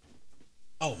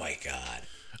 Oh my God.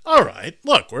 All right,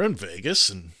 look, we're in Vegas,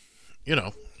 and,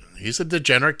 he's a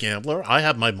degenerate gambler. I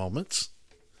have my moments.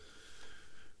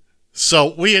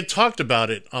 So we had talked about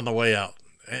it on the way out.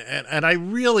 And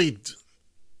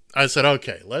I said,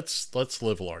 okay, let's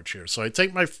live large here. So I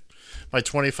take my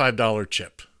 $25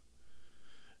 chip.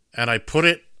 And I put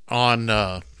it on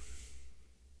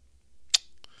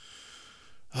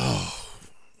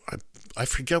I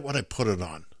forget what I put it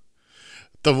on.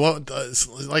 The one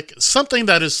like something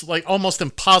that is like almost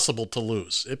impossible to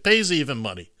lose. It pays even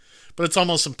money, but it's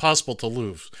almost impossible to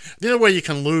lose. The only way you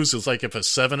can lose is like if a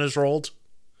 7 is rolled.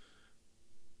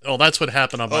 Oh, that's what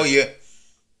happened on my.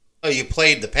 You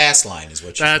played the pass line, is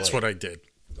what you. That's played. what I did.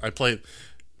 I played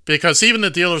because even the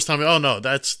dealers tell me, "Oh no,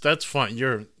 that's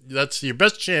fine. That's your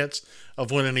best chance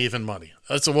of winning even money."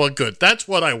 That's well, good. That's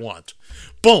what I want.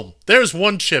 Boom. There's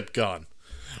one chip gone.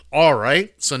 All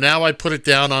right. So now I put it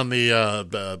down on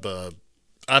the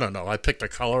I don't know. I picked a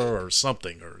color or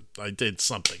something, or I did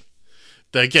something.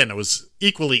 Again, it was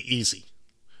equally easy.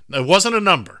 It wasn't a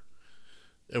number.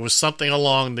 It was something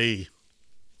along the.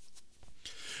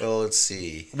 Well, let's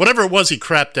see. Whatever it was, he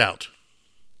crapped out.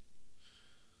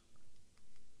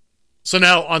 So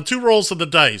now, on 2 rolls of the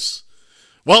dice,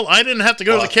 well, I didn't have to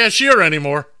go to the cashier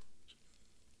anymore.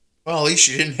 Well, at least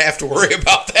you didn't have to worry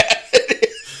about that.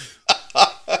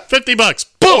 $50.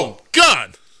 Boom!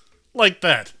 Gone! Like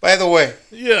that. By the way,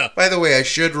 Yeah. I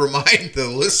should remind the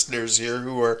listeners here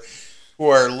who are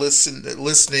listening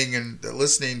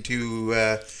to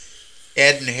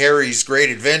Ed and Harry's Great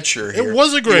Adventure here. It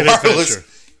was a great adventure.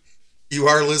 You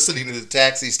are listening to the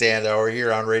Taxi Stand Hour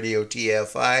here on Radio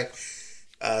TFI.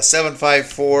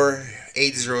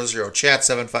 754-800-CHAT,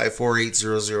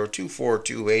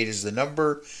 754-800-2428 is the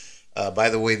number. By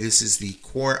the way, this is the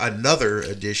another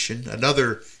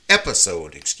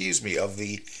episode, of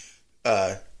the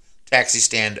Taxi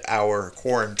Stand Hour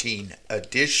Quarantine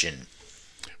Edition.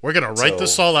 We're going to write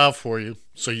this all out for you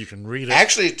so you can read it.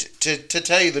 Actually, to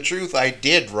tell you the truth, I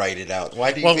did write it out.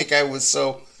 Why do you think I was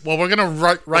so... Well, we're going to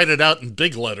write it out in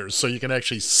big letters so you can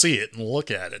actually see it and look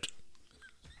at it.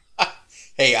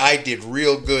 Hey, I did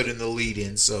real good in the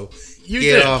lead-in, so You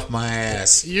get did. off my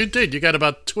ass. You did. You got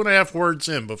about 2.5 words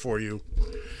in before your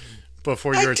I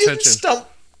attention. didn't stump.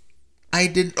 I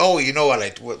didn't. Oh, you know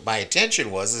what my attention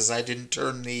was is I didn't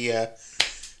turn the.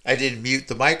 I didn't mute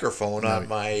the microphone on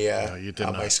my you did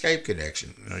on not. my Skype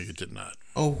connection. No, you did not.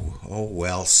 Oh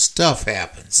well, stuff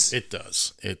happens. It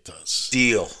does. It does.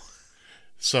 Deal.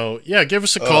 So, yeah, give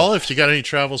us a call if you got any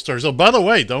travel stories. Oh, by the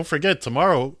way, don't forget,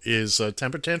 tomorrow is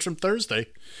Temper Tantrum Thursday.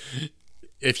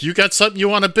 If you got something you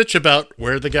want to bitch about,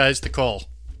 we're the guys to call.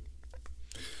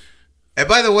 And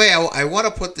by the way, I want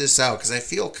to put this out because I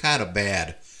feel kind of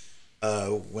bad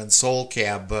when Soul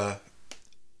Cab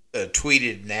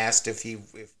tweeted and asked if he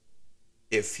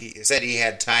said he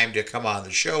had time to come on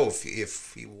the show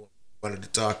if he wanted to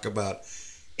talk about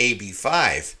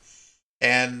AB5.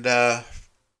 And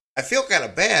I feel kind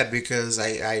of bad because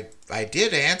I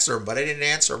did answer him, but I didn't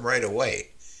answer him right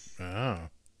away. Oh.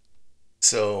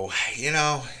 So,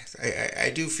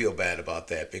 I do feel bad about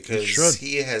that because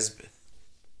he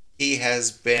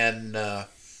has been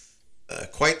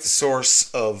quite the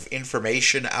source of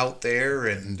information out there,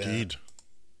 and Indeed.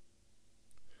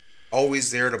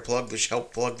 always there to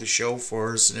help plug the show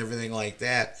for us and everything like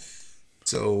that.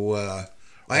 So,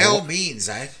 by all means,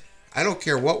 I don't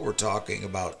care what we're talking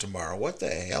about tomorrow. What the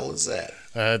hell is that?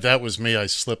 That was me. I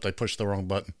slipped. I pushed the wrong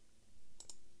button.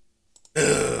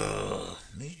 You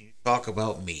talk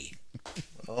about me.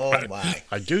 Oh my!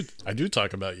 I do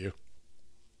talk about you.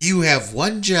 You have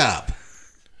one job.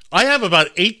 I have about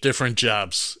 8 different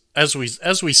jobs as we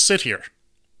sit here.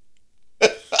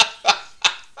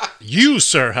 You,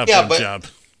 sir, have one job.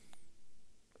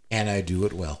 And I do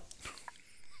it well.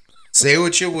 Say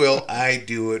what you will, I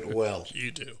do it well.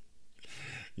 You do.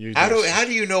 How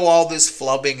do you know all this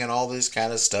flubbing and all this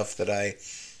kind of stuff that I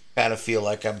kind of feel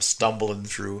like I'm stumbling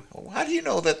through? How do you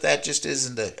know that just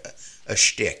isn't a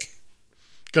shtick?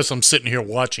 Because I'm sitting here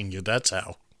watching you, that's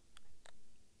how.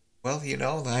 Well,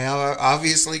 I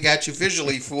obviously got you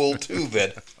visually fooled too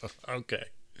then. Okay.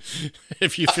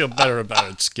 If you feel better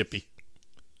about it, Skippy.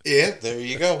 Yeah, there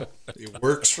you go. It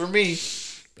works for me.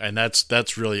 And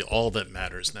that's really all that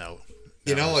matters now.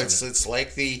 It's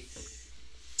like the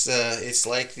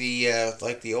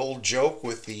old joke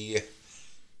with the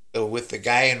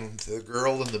guy and the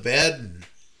girl in the bed,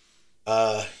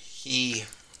 and he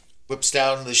whips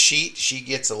down the sheet. She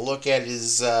gets a look at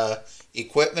his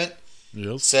equipment.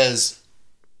 Yes. Says,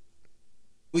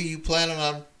 who do you plan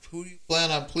on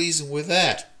pleasing with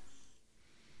that?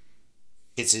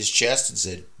 Hits his chest and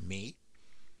said, me.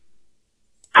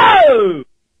 Oh!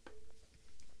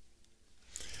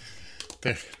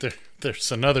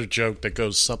 There's another joke that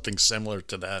goes something similar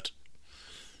to that.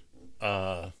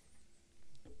 I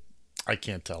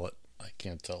can't tell it.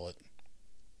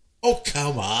 Oh,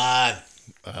 come on.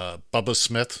 Bubba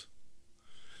Smith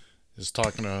is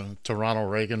talking to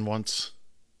Ronald Reagan once.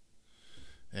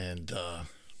 And,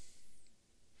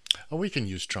 we can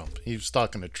use Trump. He was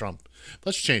talking to Trump.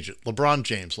 Let's change it. LeBron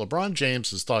James. LeBron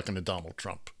James is talking to Donald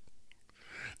Trump.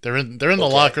 They're in the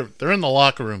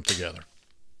locker room together.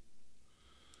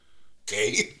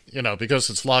 Okay. You know, because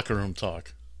it's locker room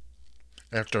talk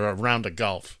after a round of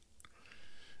golf.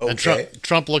 Okay. And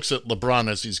Trump looks at LeBron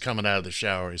as he's coming out of the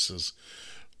shower. He says,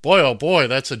 "Boy, oh boy,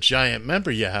 that's a giant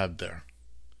member you have there."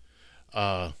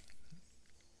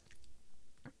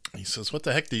 He says, "What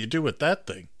the heck do you do with that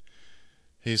thing?"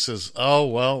 He says, "Oh,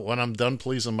 well, when I'm done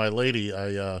pleasing my lady,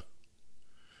 I,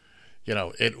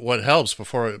 what helps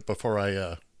before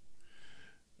I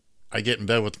get in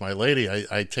bed with my lady,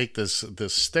 I take this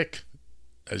stick,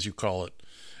 as you call it,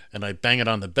 and I bang it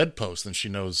on the bedpost, and she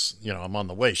knows, I'm on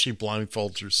the way. She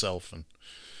blindfolds herself." And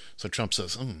so Trump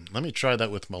says, "Let me try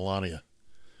that with Melania."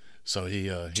 So he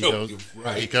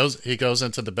goes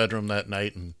into the bedroom that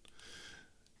night, and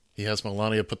he has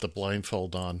Melania put the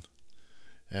blindfold on.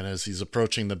 And as he's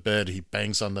approaching the bed, he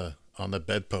bangs on the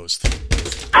bedpost.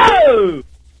 Oh!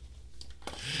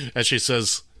 And she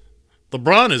says,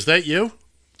 "LeBron, is that you?"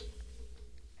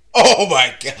 Oh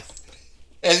my God!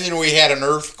 And then we had an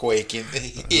earthquake in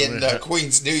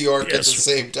Queens, New York at the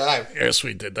same time. Yes,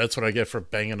 we did. That's what I get for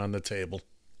banging on the table.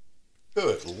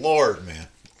 Good Lord, man!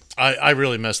 I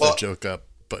really messed that joke up,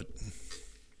 but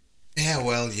yeah,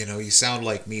 well, you sound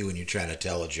like me when you're trying to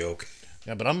tell a joke.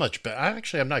 Yeah, but I'm much better.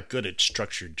 I'm not good at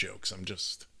structured jokes.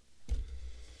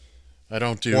 I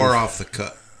don't do more off the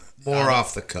cuff.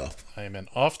 Off the cuff. I am an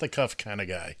off the cuff kind of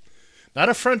guy, not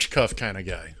a French cuff kind of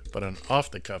guy, but an off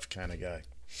the cuff kind of guy.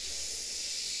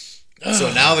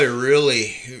 So now they're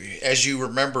really, as you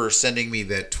remember, sending me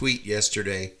that tweet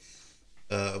yesterday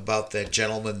about that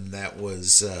gentleman that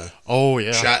was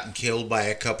shot and killed by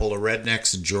a couple of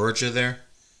rednecks in Georgia there.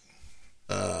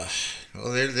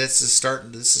 Well, this is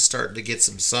starting to get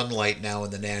some sunlight now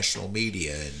in the national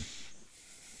media, and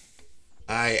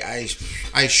I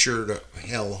sure to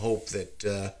hell hope that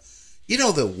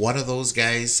that one of those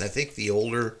guys, I think the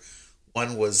older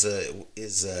one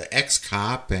is a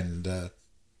ex-cop and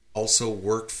also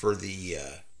worked for the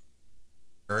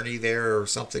attorney there or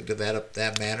something to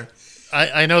that matter.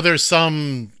 I know there's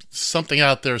something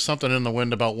out there, something in the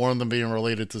wind about one of them being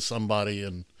related to somebody,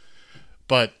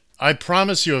 but I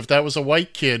promise you, if that was a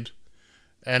white kid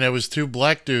and it was two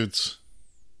black dudes,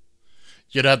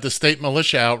 you'd have the state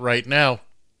militia out right now.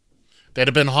 They'd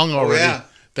have been hung already. Yeah.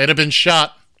 They'd have been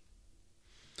shot.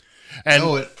 And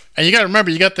you got to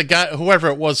remember, you got the guy, whoever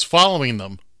it was following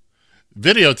them,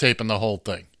 videotaping the whole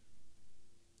thing.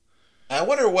 I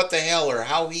wonder what the hell or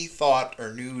how he thought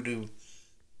or knew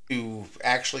to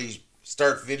actually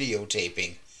start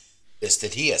videotaping this.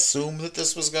 Did he assume that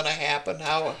this was going to happen?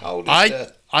 How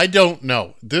did I don't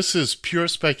know. This is pure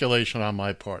speculation on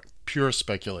my part. Pure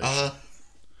speculation. Uh-huh.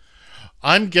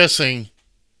 I'm guessing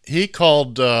he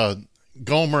called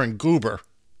Gomer and Goober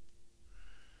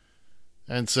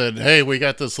and said, "Hey, we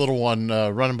got this little one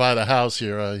running by the house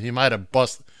here. He might have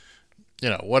busted,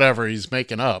 whatever he's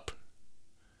making up.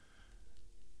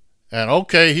 And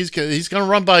okay, he's going to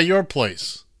run by your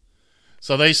place."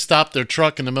 So they stopped their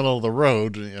truck in the middle of the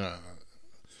road,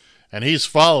 and he's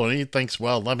following. He thinks,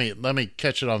 well, let me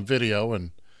catch it on video,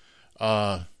 and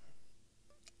when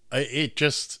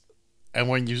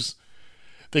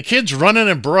the kid's running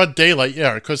in broad daylight,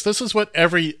 yeah, because this is what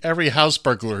every house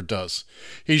burglar does.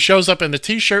 He shows up in a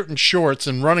t-shirt and shorts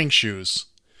and running shoes,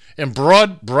 in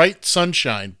broad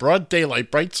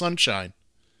daylight, bright sunshine,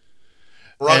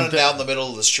 running down the middle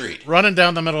of the street, running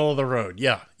down the middle of the road.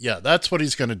 Yeah, that's what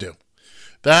he's going to do.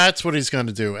 That's what he's going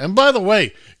to do. And by the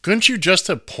way, couldn't you just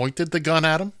have pointed the gun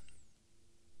at him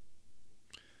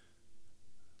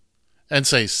and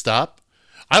say, "Stop"?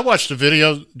 I watched a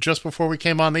video just before we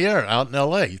came on the air out in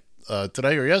L.A.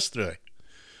 Today or yesterday.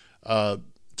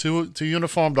 Two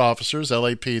uniformed officers,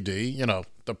 LAPD,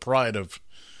 the pride of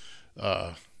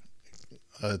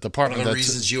department. One of the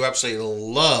reasons you absolutely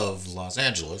love Los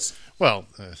Angeles. Well,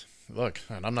 look,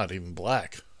 and I'm not even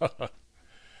black.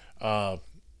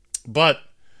 But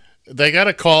they got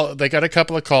a call. They got a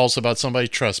couple of calls about somebody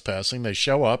trespassing. They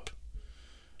show up,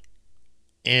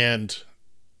 and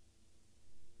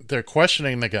they're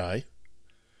questioning the guy.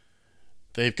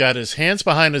 They've got his hands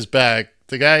behind his back.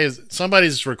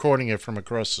 Somebody's recording it from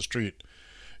across the street.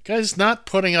 The guy's not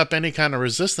putting up any kind of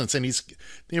resistance, and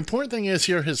the important thing is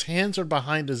here, his hands are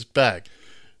behind his back.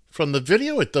 From the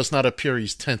video, it does not appear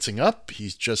he's tensing up. He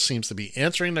just seems to be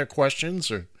answering their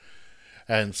questions,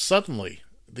 and suddenly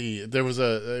there was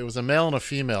a male and a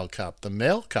female cop. The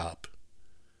male cop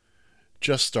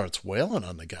just starts wailing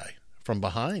on the guy from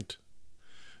behind.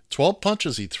 12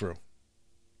 punches he threw.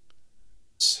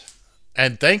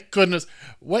 And thank goodness.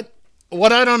 What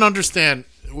I don't understand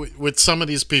with some of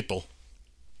these people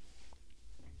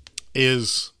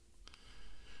is,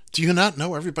 do you not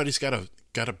know everybody's got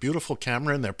a beautiful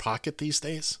camera in their pocket these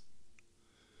days?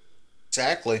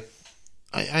 Exactly.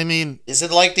 I mean, is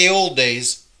it like the old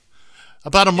days?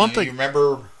 About a month ago. You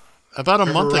remember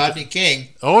Rodney King?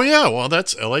 Oh yeah, well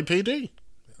that's LAPD.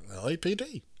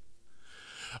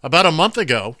 About a month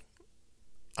ago,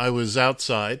 I was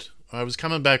outside. I was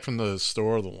coming back from the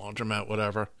store, the laundromat,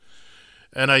 whatever,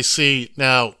 and I see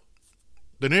now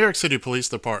the New York City Police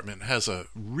Department has a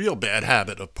real bad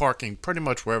habit of parking pretty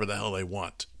much wherever the hell they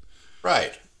want.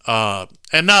 Right.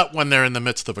 And not when they're in the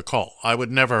midst of a call. I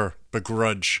would never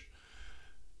begrudge.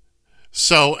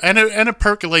 So, and it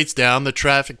percolates down the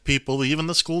traffic people, even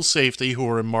the school safety who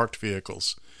are in marked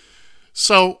vehicles.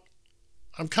 So,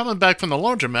 I'm coming back from the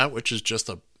laundromat, which is just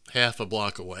a half a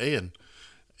block away, and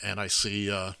I see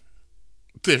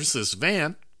there's this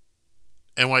van,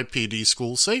 NYPD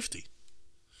school safety.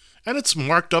 And it's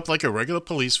marked up like a regular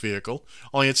police vehicle,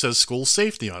 only it says school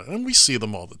safety on it, and we see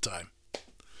them all the time.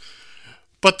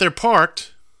 But they're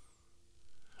parked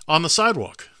on the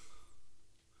sidewalk.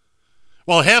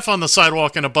 Well, half on the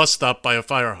sidewalk and a bus stop by a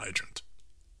fire hydrant.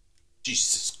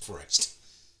 Jesus Christ.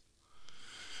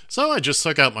 So I just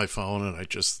took out my phone and I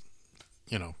just,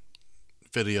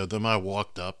 videoed them. I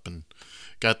walked up and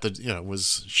got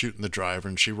was shooting the driver,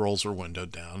 and she rolls her window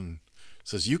down and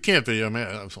says, "You can't video me."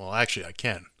 I said, "Well, actually, I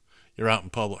can. You're out in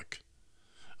public."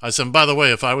 I said, "By the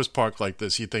way, if I was parked like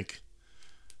this, you think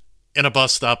in a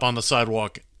bus stop on the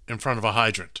sidewalk in front of a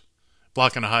hydrant,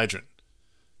 blocking a hydrant.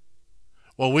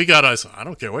 Well, I said, I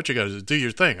don't care what you got to do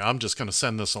your thing. I'm just going to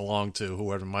send this along to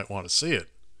whoever might want to see it.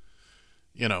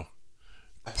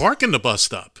 Park in the bus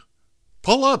stop.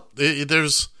 Pull up. You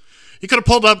could have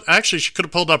pulled up. Actually, she could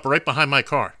have pulled up right behind my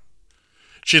car.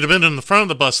 She'd have been in the front of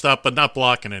the bus stop, but not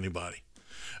blocking anybody.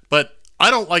 But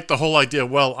I don't like the whole idea,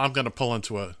 well, I'm going to pull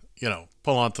onto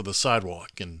the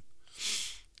sidewalk and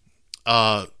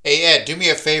hey, Ed, do me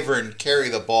a favor and carry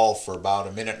the ball for about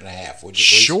a minute and a half, would you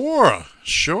please?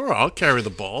 Sure. I'll carry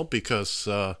the ball because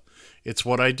it's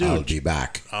what I do.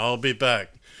 I'll be back.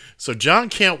 So John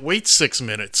can't wait 6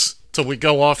 minutes till we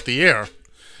go off the air,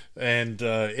 and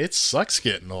it sucks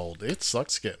getting old.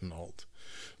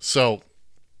 So,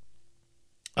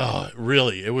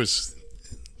 really,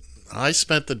 I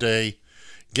spent the day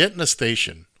getting a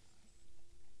station,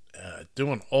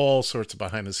 doing all sorts of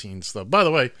behind-the-scenes stuff. By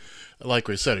the way, like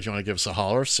we said, if you want to give us a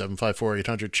holler,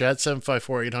 754-800-CHAT,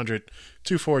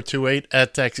 754-800-2428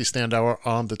 at Taxi Stand Hour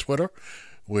on the Twitter.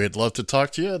 We'd love to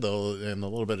talk to you, though in the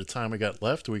little bit of time we got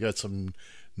left. We got some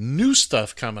new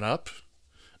stuff coming up.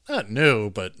 Not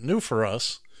new, but new for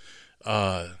us.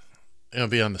 It'll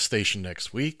be on the station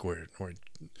next week. We're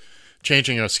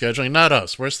changing our scheduling. Not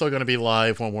us. We're still going to be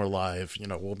live when we're live.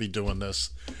 We'll be doing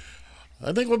this.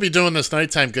 I think we'll be doing this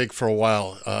nighttime gig for a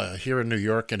while, here in New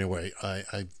York anyway.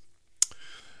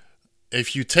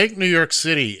 If you take New York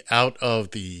City out of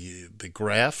the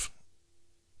graph,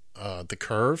 the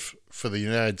curve for the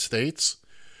United States,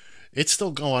 it's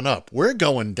still going up. We're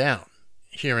going down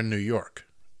here in New York.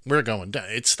 We're going down.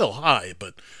 It's still high,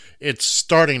 but it's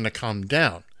starting to come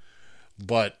down.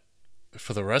 But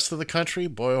for the rest of the country,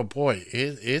 boy, oh boy,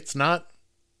 it's not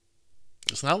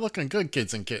looking good,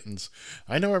 kids and kittens.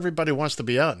 I know everybody wants to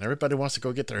be out and everybody wants to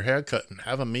go get their hair cut and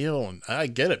have a meal, and I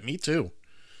get it. Me too.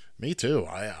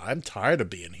 I'm tired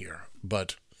of being here,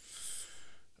 but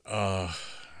I'm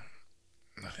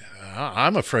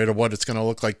afraid of what it's going to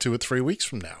look like 2 or 3 weeks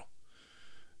from now.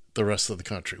 The rest of the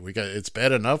country, it's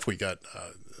bad enough. We got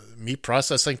meat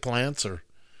processing plants, or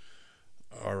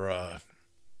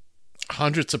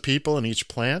hundreds of people in each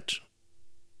plant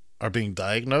are being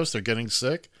diagnosed. They're getting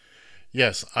sick.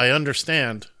 Yes, I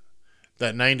understand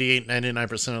that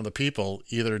 99% of the people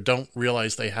either don't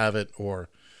realize they have it or,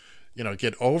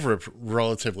 get over it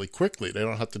relatively quickly. They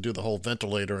don't have to do the whole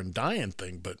ventilator and dying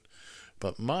thing, but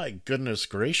my goodness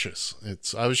gracious.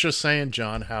 I was just saying,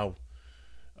 John, how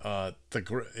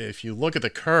if you look at the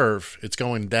curve, it's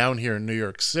going down here in New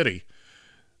York City,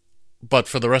 but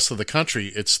for the rest of the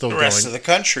country, it's still going. The rest of the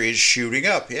country is shooting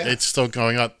up, yeah. It's still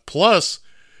going up. Plus,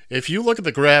 if you look at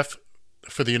the graph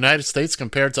for the United States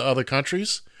compared to other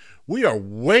countries, we are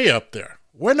way up there.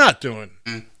 We're not doing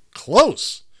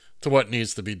close to what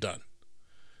needs to be done.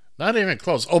 Not even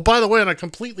close. Oh, by the way, on a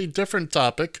completely different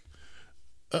topic.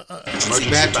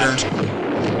 Bad turn.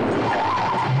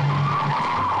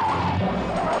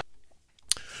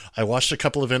 I watched a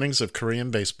couple of innings of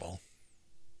Korean baseball.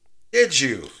 Did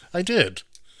you? I did.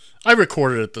 I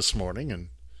recorded it this morning and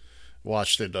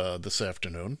watched it this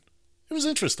afternoon. It was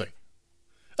interesting.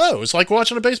 Oh, it's like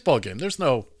watching a baseball game. There's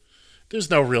no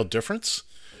real difference,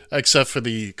 except for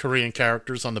the Korean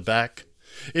characters on the back.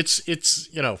 It's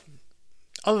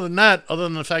other than that, other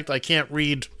than the fact I can't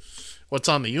read what's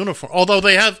on the uniform. Although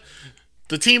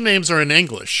the team names are in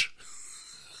English,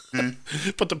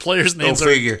 but the players' names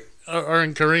are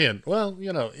in Korean. Well,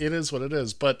 it is what it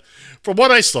is. But from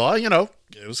what I saw,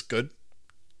 it was good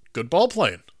ball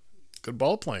playing. Good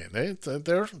ball playing.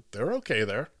 They're okay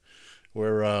there.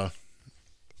 We're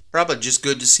probably just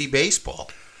good to see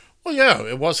baseball. Well, yeah,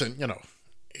 it wasn't.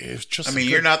 It's just. I mean,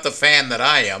 you're not the fan that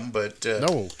I am, but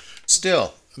no,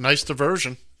 still nice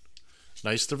diversion.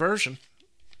 Nice diversion.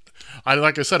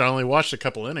 Like I said, I only watched a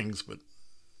couple innings, but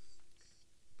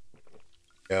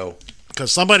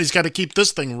because somebody's got to keep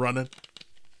this thing running.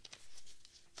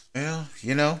 Well,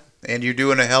 and you're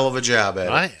doing a hell of a job at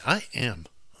it. I am.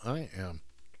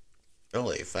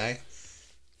 Really, if I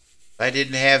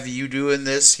didn't have you doing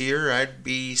this here, I'd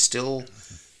be still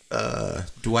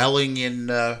dwelling in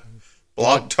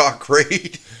Blog Talk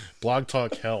Raid. Blog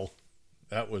Talk hell.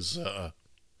 That was,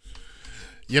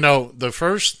 the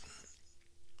first.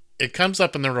 It comes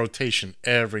up in the rotation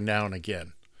every now and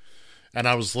again, and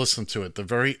I was listening to it. The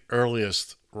very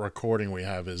earliest recording we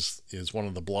have is one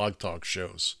of the Blog Talk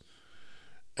shows.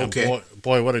 And okay.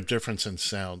 Boy, what a difference in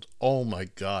sound! Oh my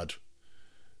God!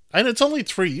 And it's only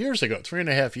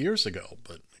 3.5 years ago,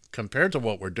 but compared to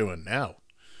what we're doing now,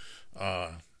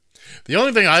 the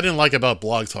only thing I didn't like about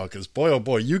Blog Talk is, boy, oh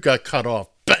boy, you got cut off,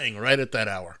 bang, right at that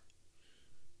hour.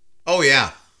 Oh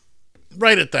yeah,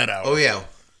 right at that hour. Oh yeah.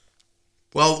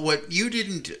 Well, what you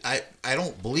didn't, I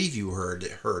don't believe you heard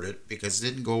it because it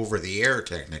didn't go over the air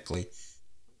technically,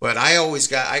 but I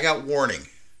got warning.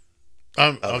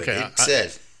 Okay.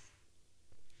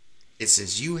 It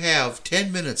says you have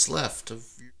 10 minutes left of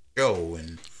your show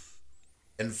and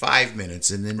 5 minutes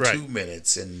and then 2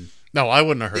 minutes and. No, I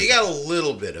wouldn't have heard. You got a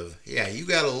little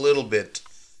bit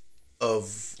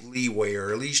of leeway,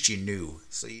 or at least you knew.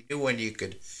 So you knew when you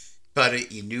could cut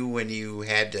it. You knew when you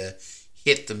had to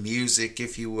hit the music,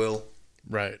 if you will.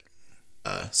 Right.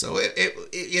 So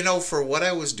it for what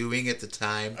I was doing at the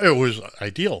time, it was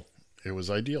ideal.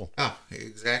 Oh,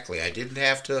 exactly. I didn't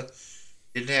have to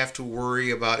worry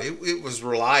about it. It was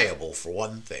reliable for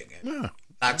one thing. Yeah.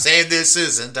 Not saying this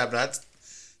isn't. I'm not,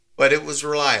 but it was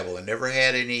reliable. It never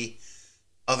had any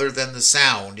other than the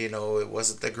sound. It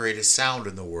wasn't the greatest sound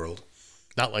in the world.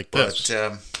 Not like this.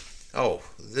 But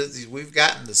we've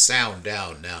gotten the sound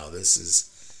down now. This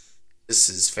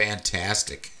is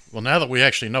fantastic. Well, now that we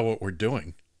actually know what we're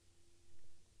doing.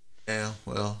 Yeah.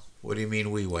 Well, what do you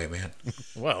mean we way, man?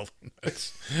 Well,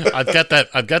 I've got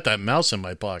that mouse in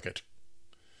my pocket.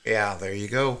 Yeah, there you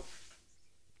go.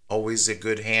 Always a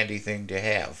good handy thing to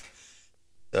have.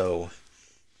 So,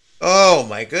 oh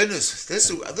my goodness,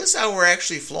 this hour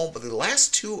actually flown, but the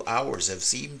last 2 hours have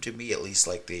seemed to me, at least,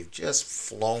 like they've just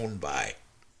flown by.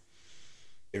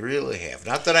 They really have.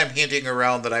 Not that I'm hinting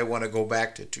around that I want to go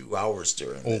back to 2 hours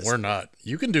during this. Oh, we're not.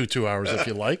 You can do 2 hours if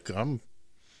you like.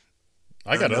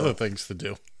 I got other things to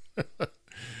do.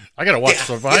 I got to watch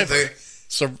Survivor.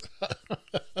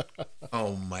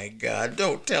 Oh my God!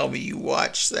 Don't tell me you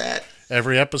watched that.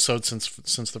 Every episode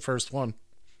since the first one.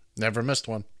 Never missed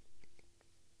one.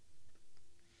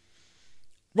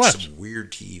 What? Some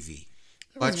weird TV.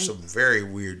 Watch some very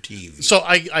weird TV. So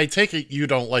I take it you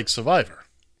don't like Survivor.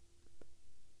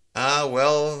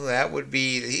 Well, that would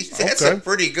be... That's a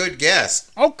pretty good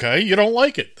guess. Okay, you don't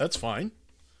like it. That's fine.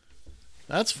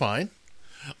 That's fine.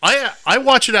 I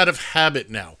watch it out of habit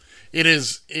now. It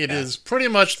is pretty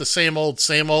much the same old.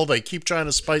 They keep trying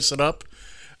to spice it up.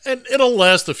 And it'll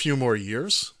last a few more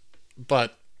years.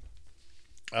 But,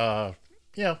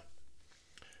 yeah.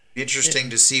 Interesting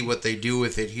to see what they do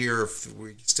with it here if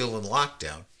we're still in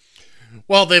lockdown.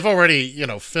 Well, they've already,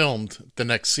 filmed the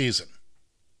next season.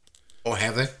 Oh,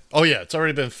 have they? Oh, yeah, it's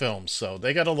already been filmed, so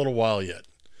they got a little while yet.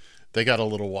 They got a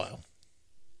little while.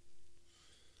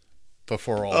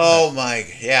 Before all Oh, my,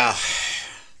 yeah.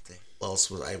 Well,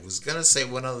 I was going to say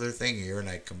one other thing here, and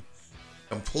I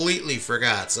completely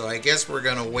forgot, so I guess we're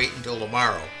going to wait until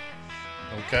tomorrow.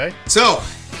 Okay. So,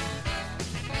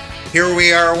 here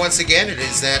we are once again. It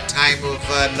is that time of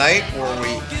night where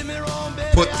we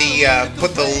put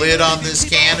the lid on this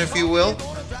can, if you will.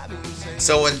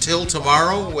 So until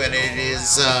tomorrow, when it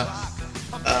is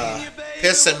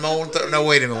Piss and Moan... No,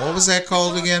 wait a minute. What was that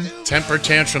called again? Temper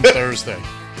Tantrum Thursday.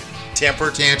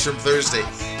 Temper Tantrum Thursday.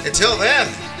 Until then,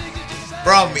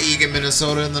 from Eagan,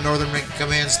 Minnesota in the Northern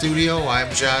Command Studio,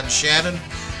 I'm John Shannon.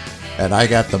 And I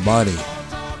got the money.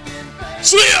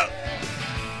 See ya!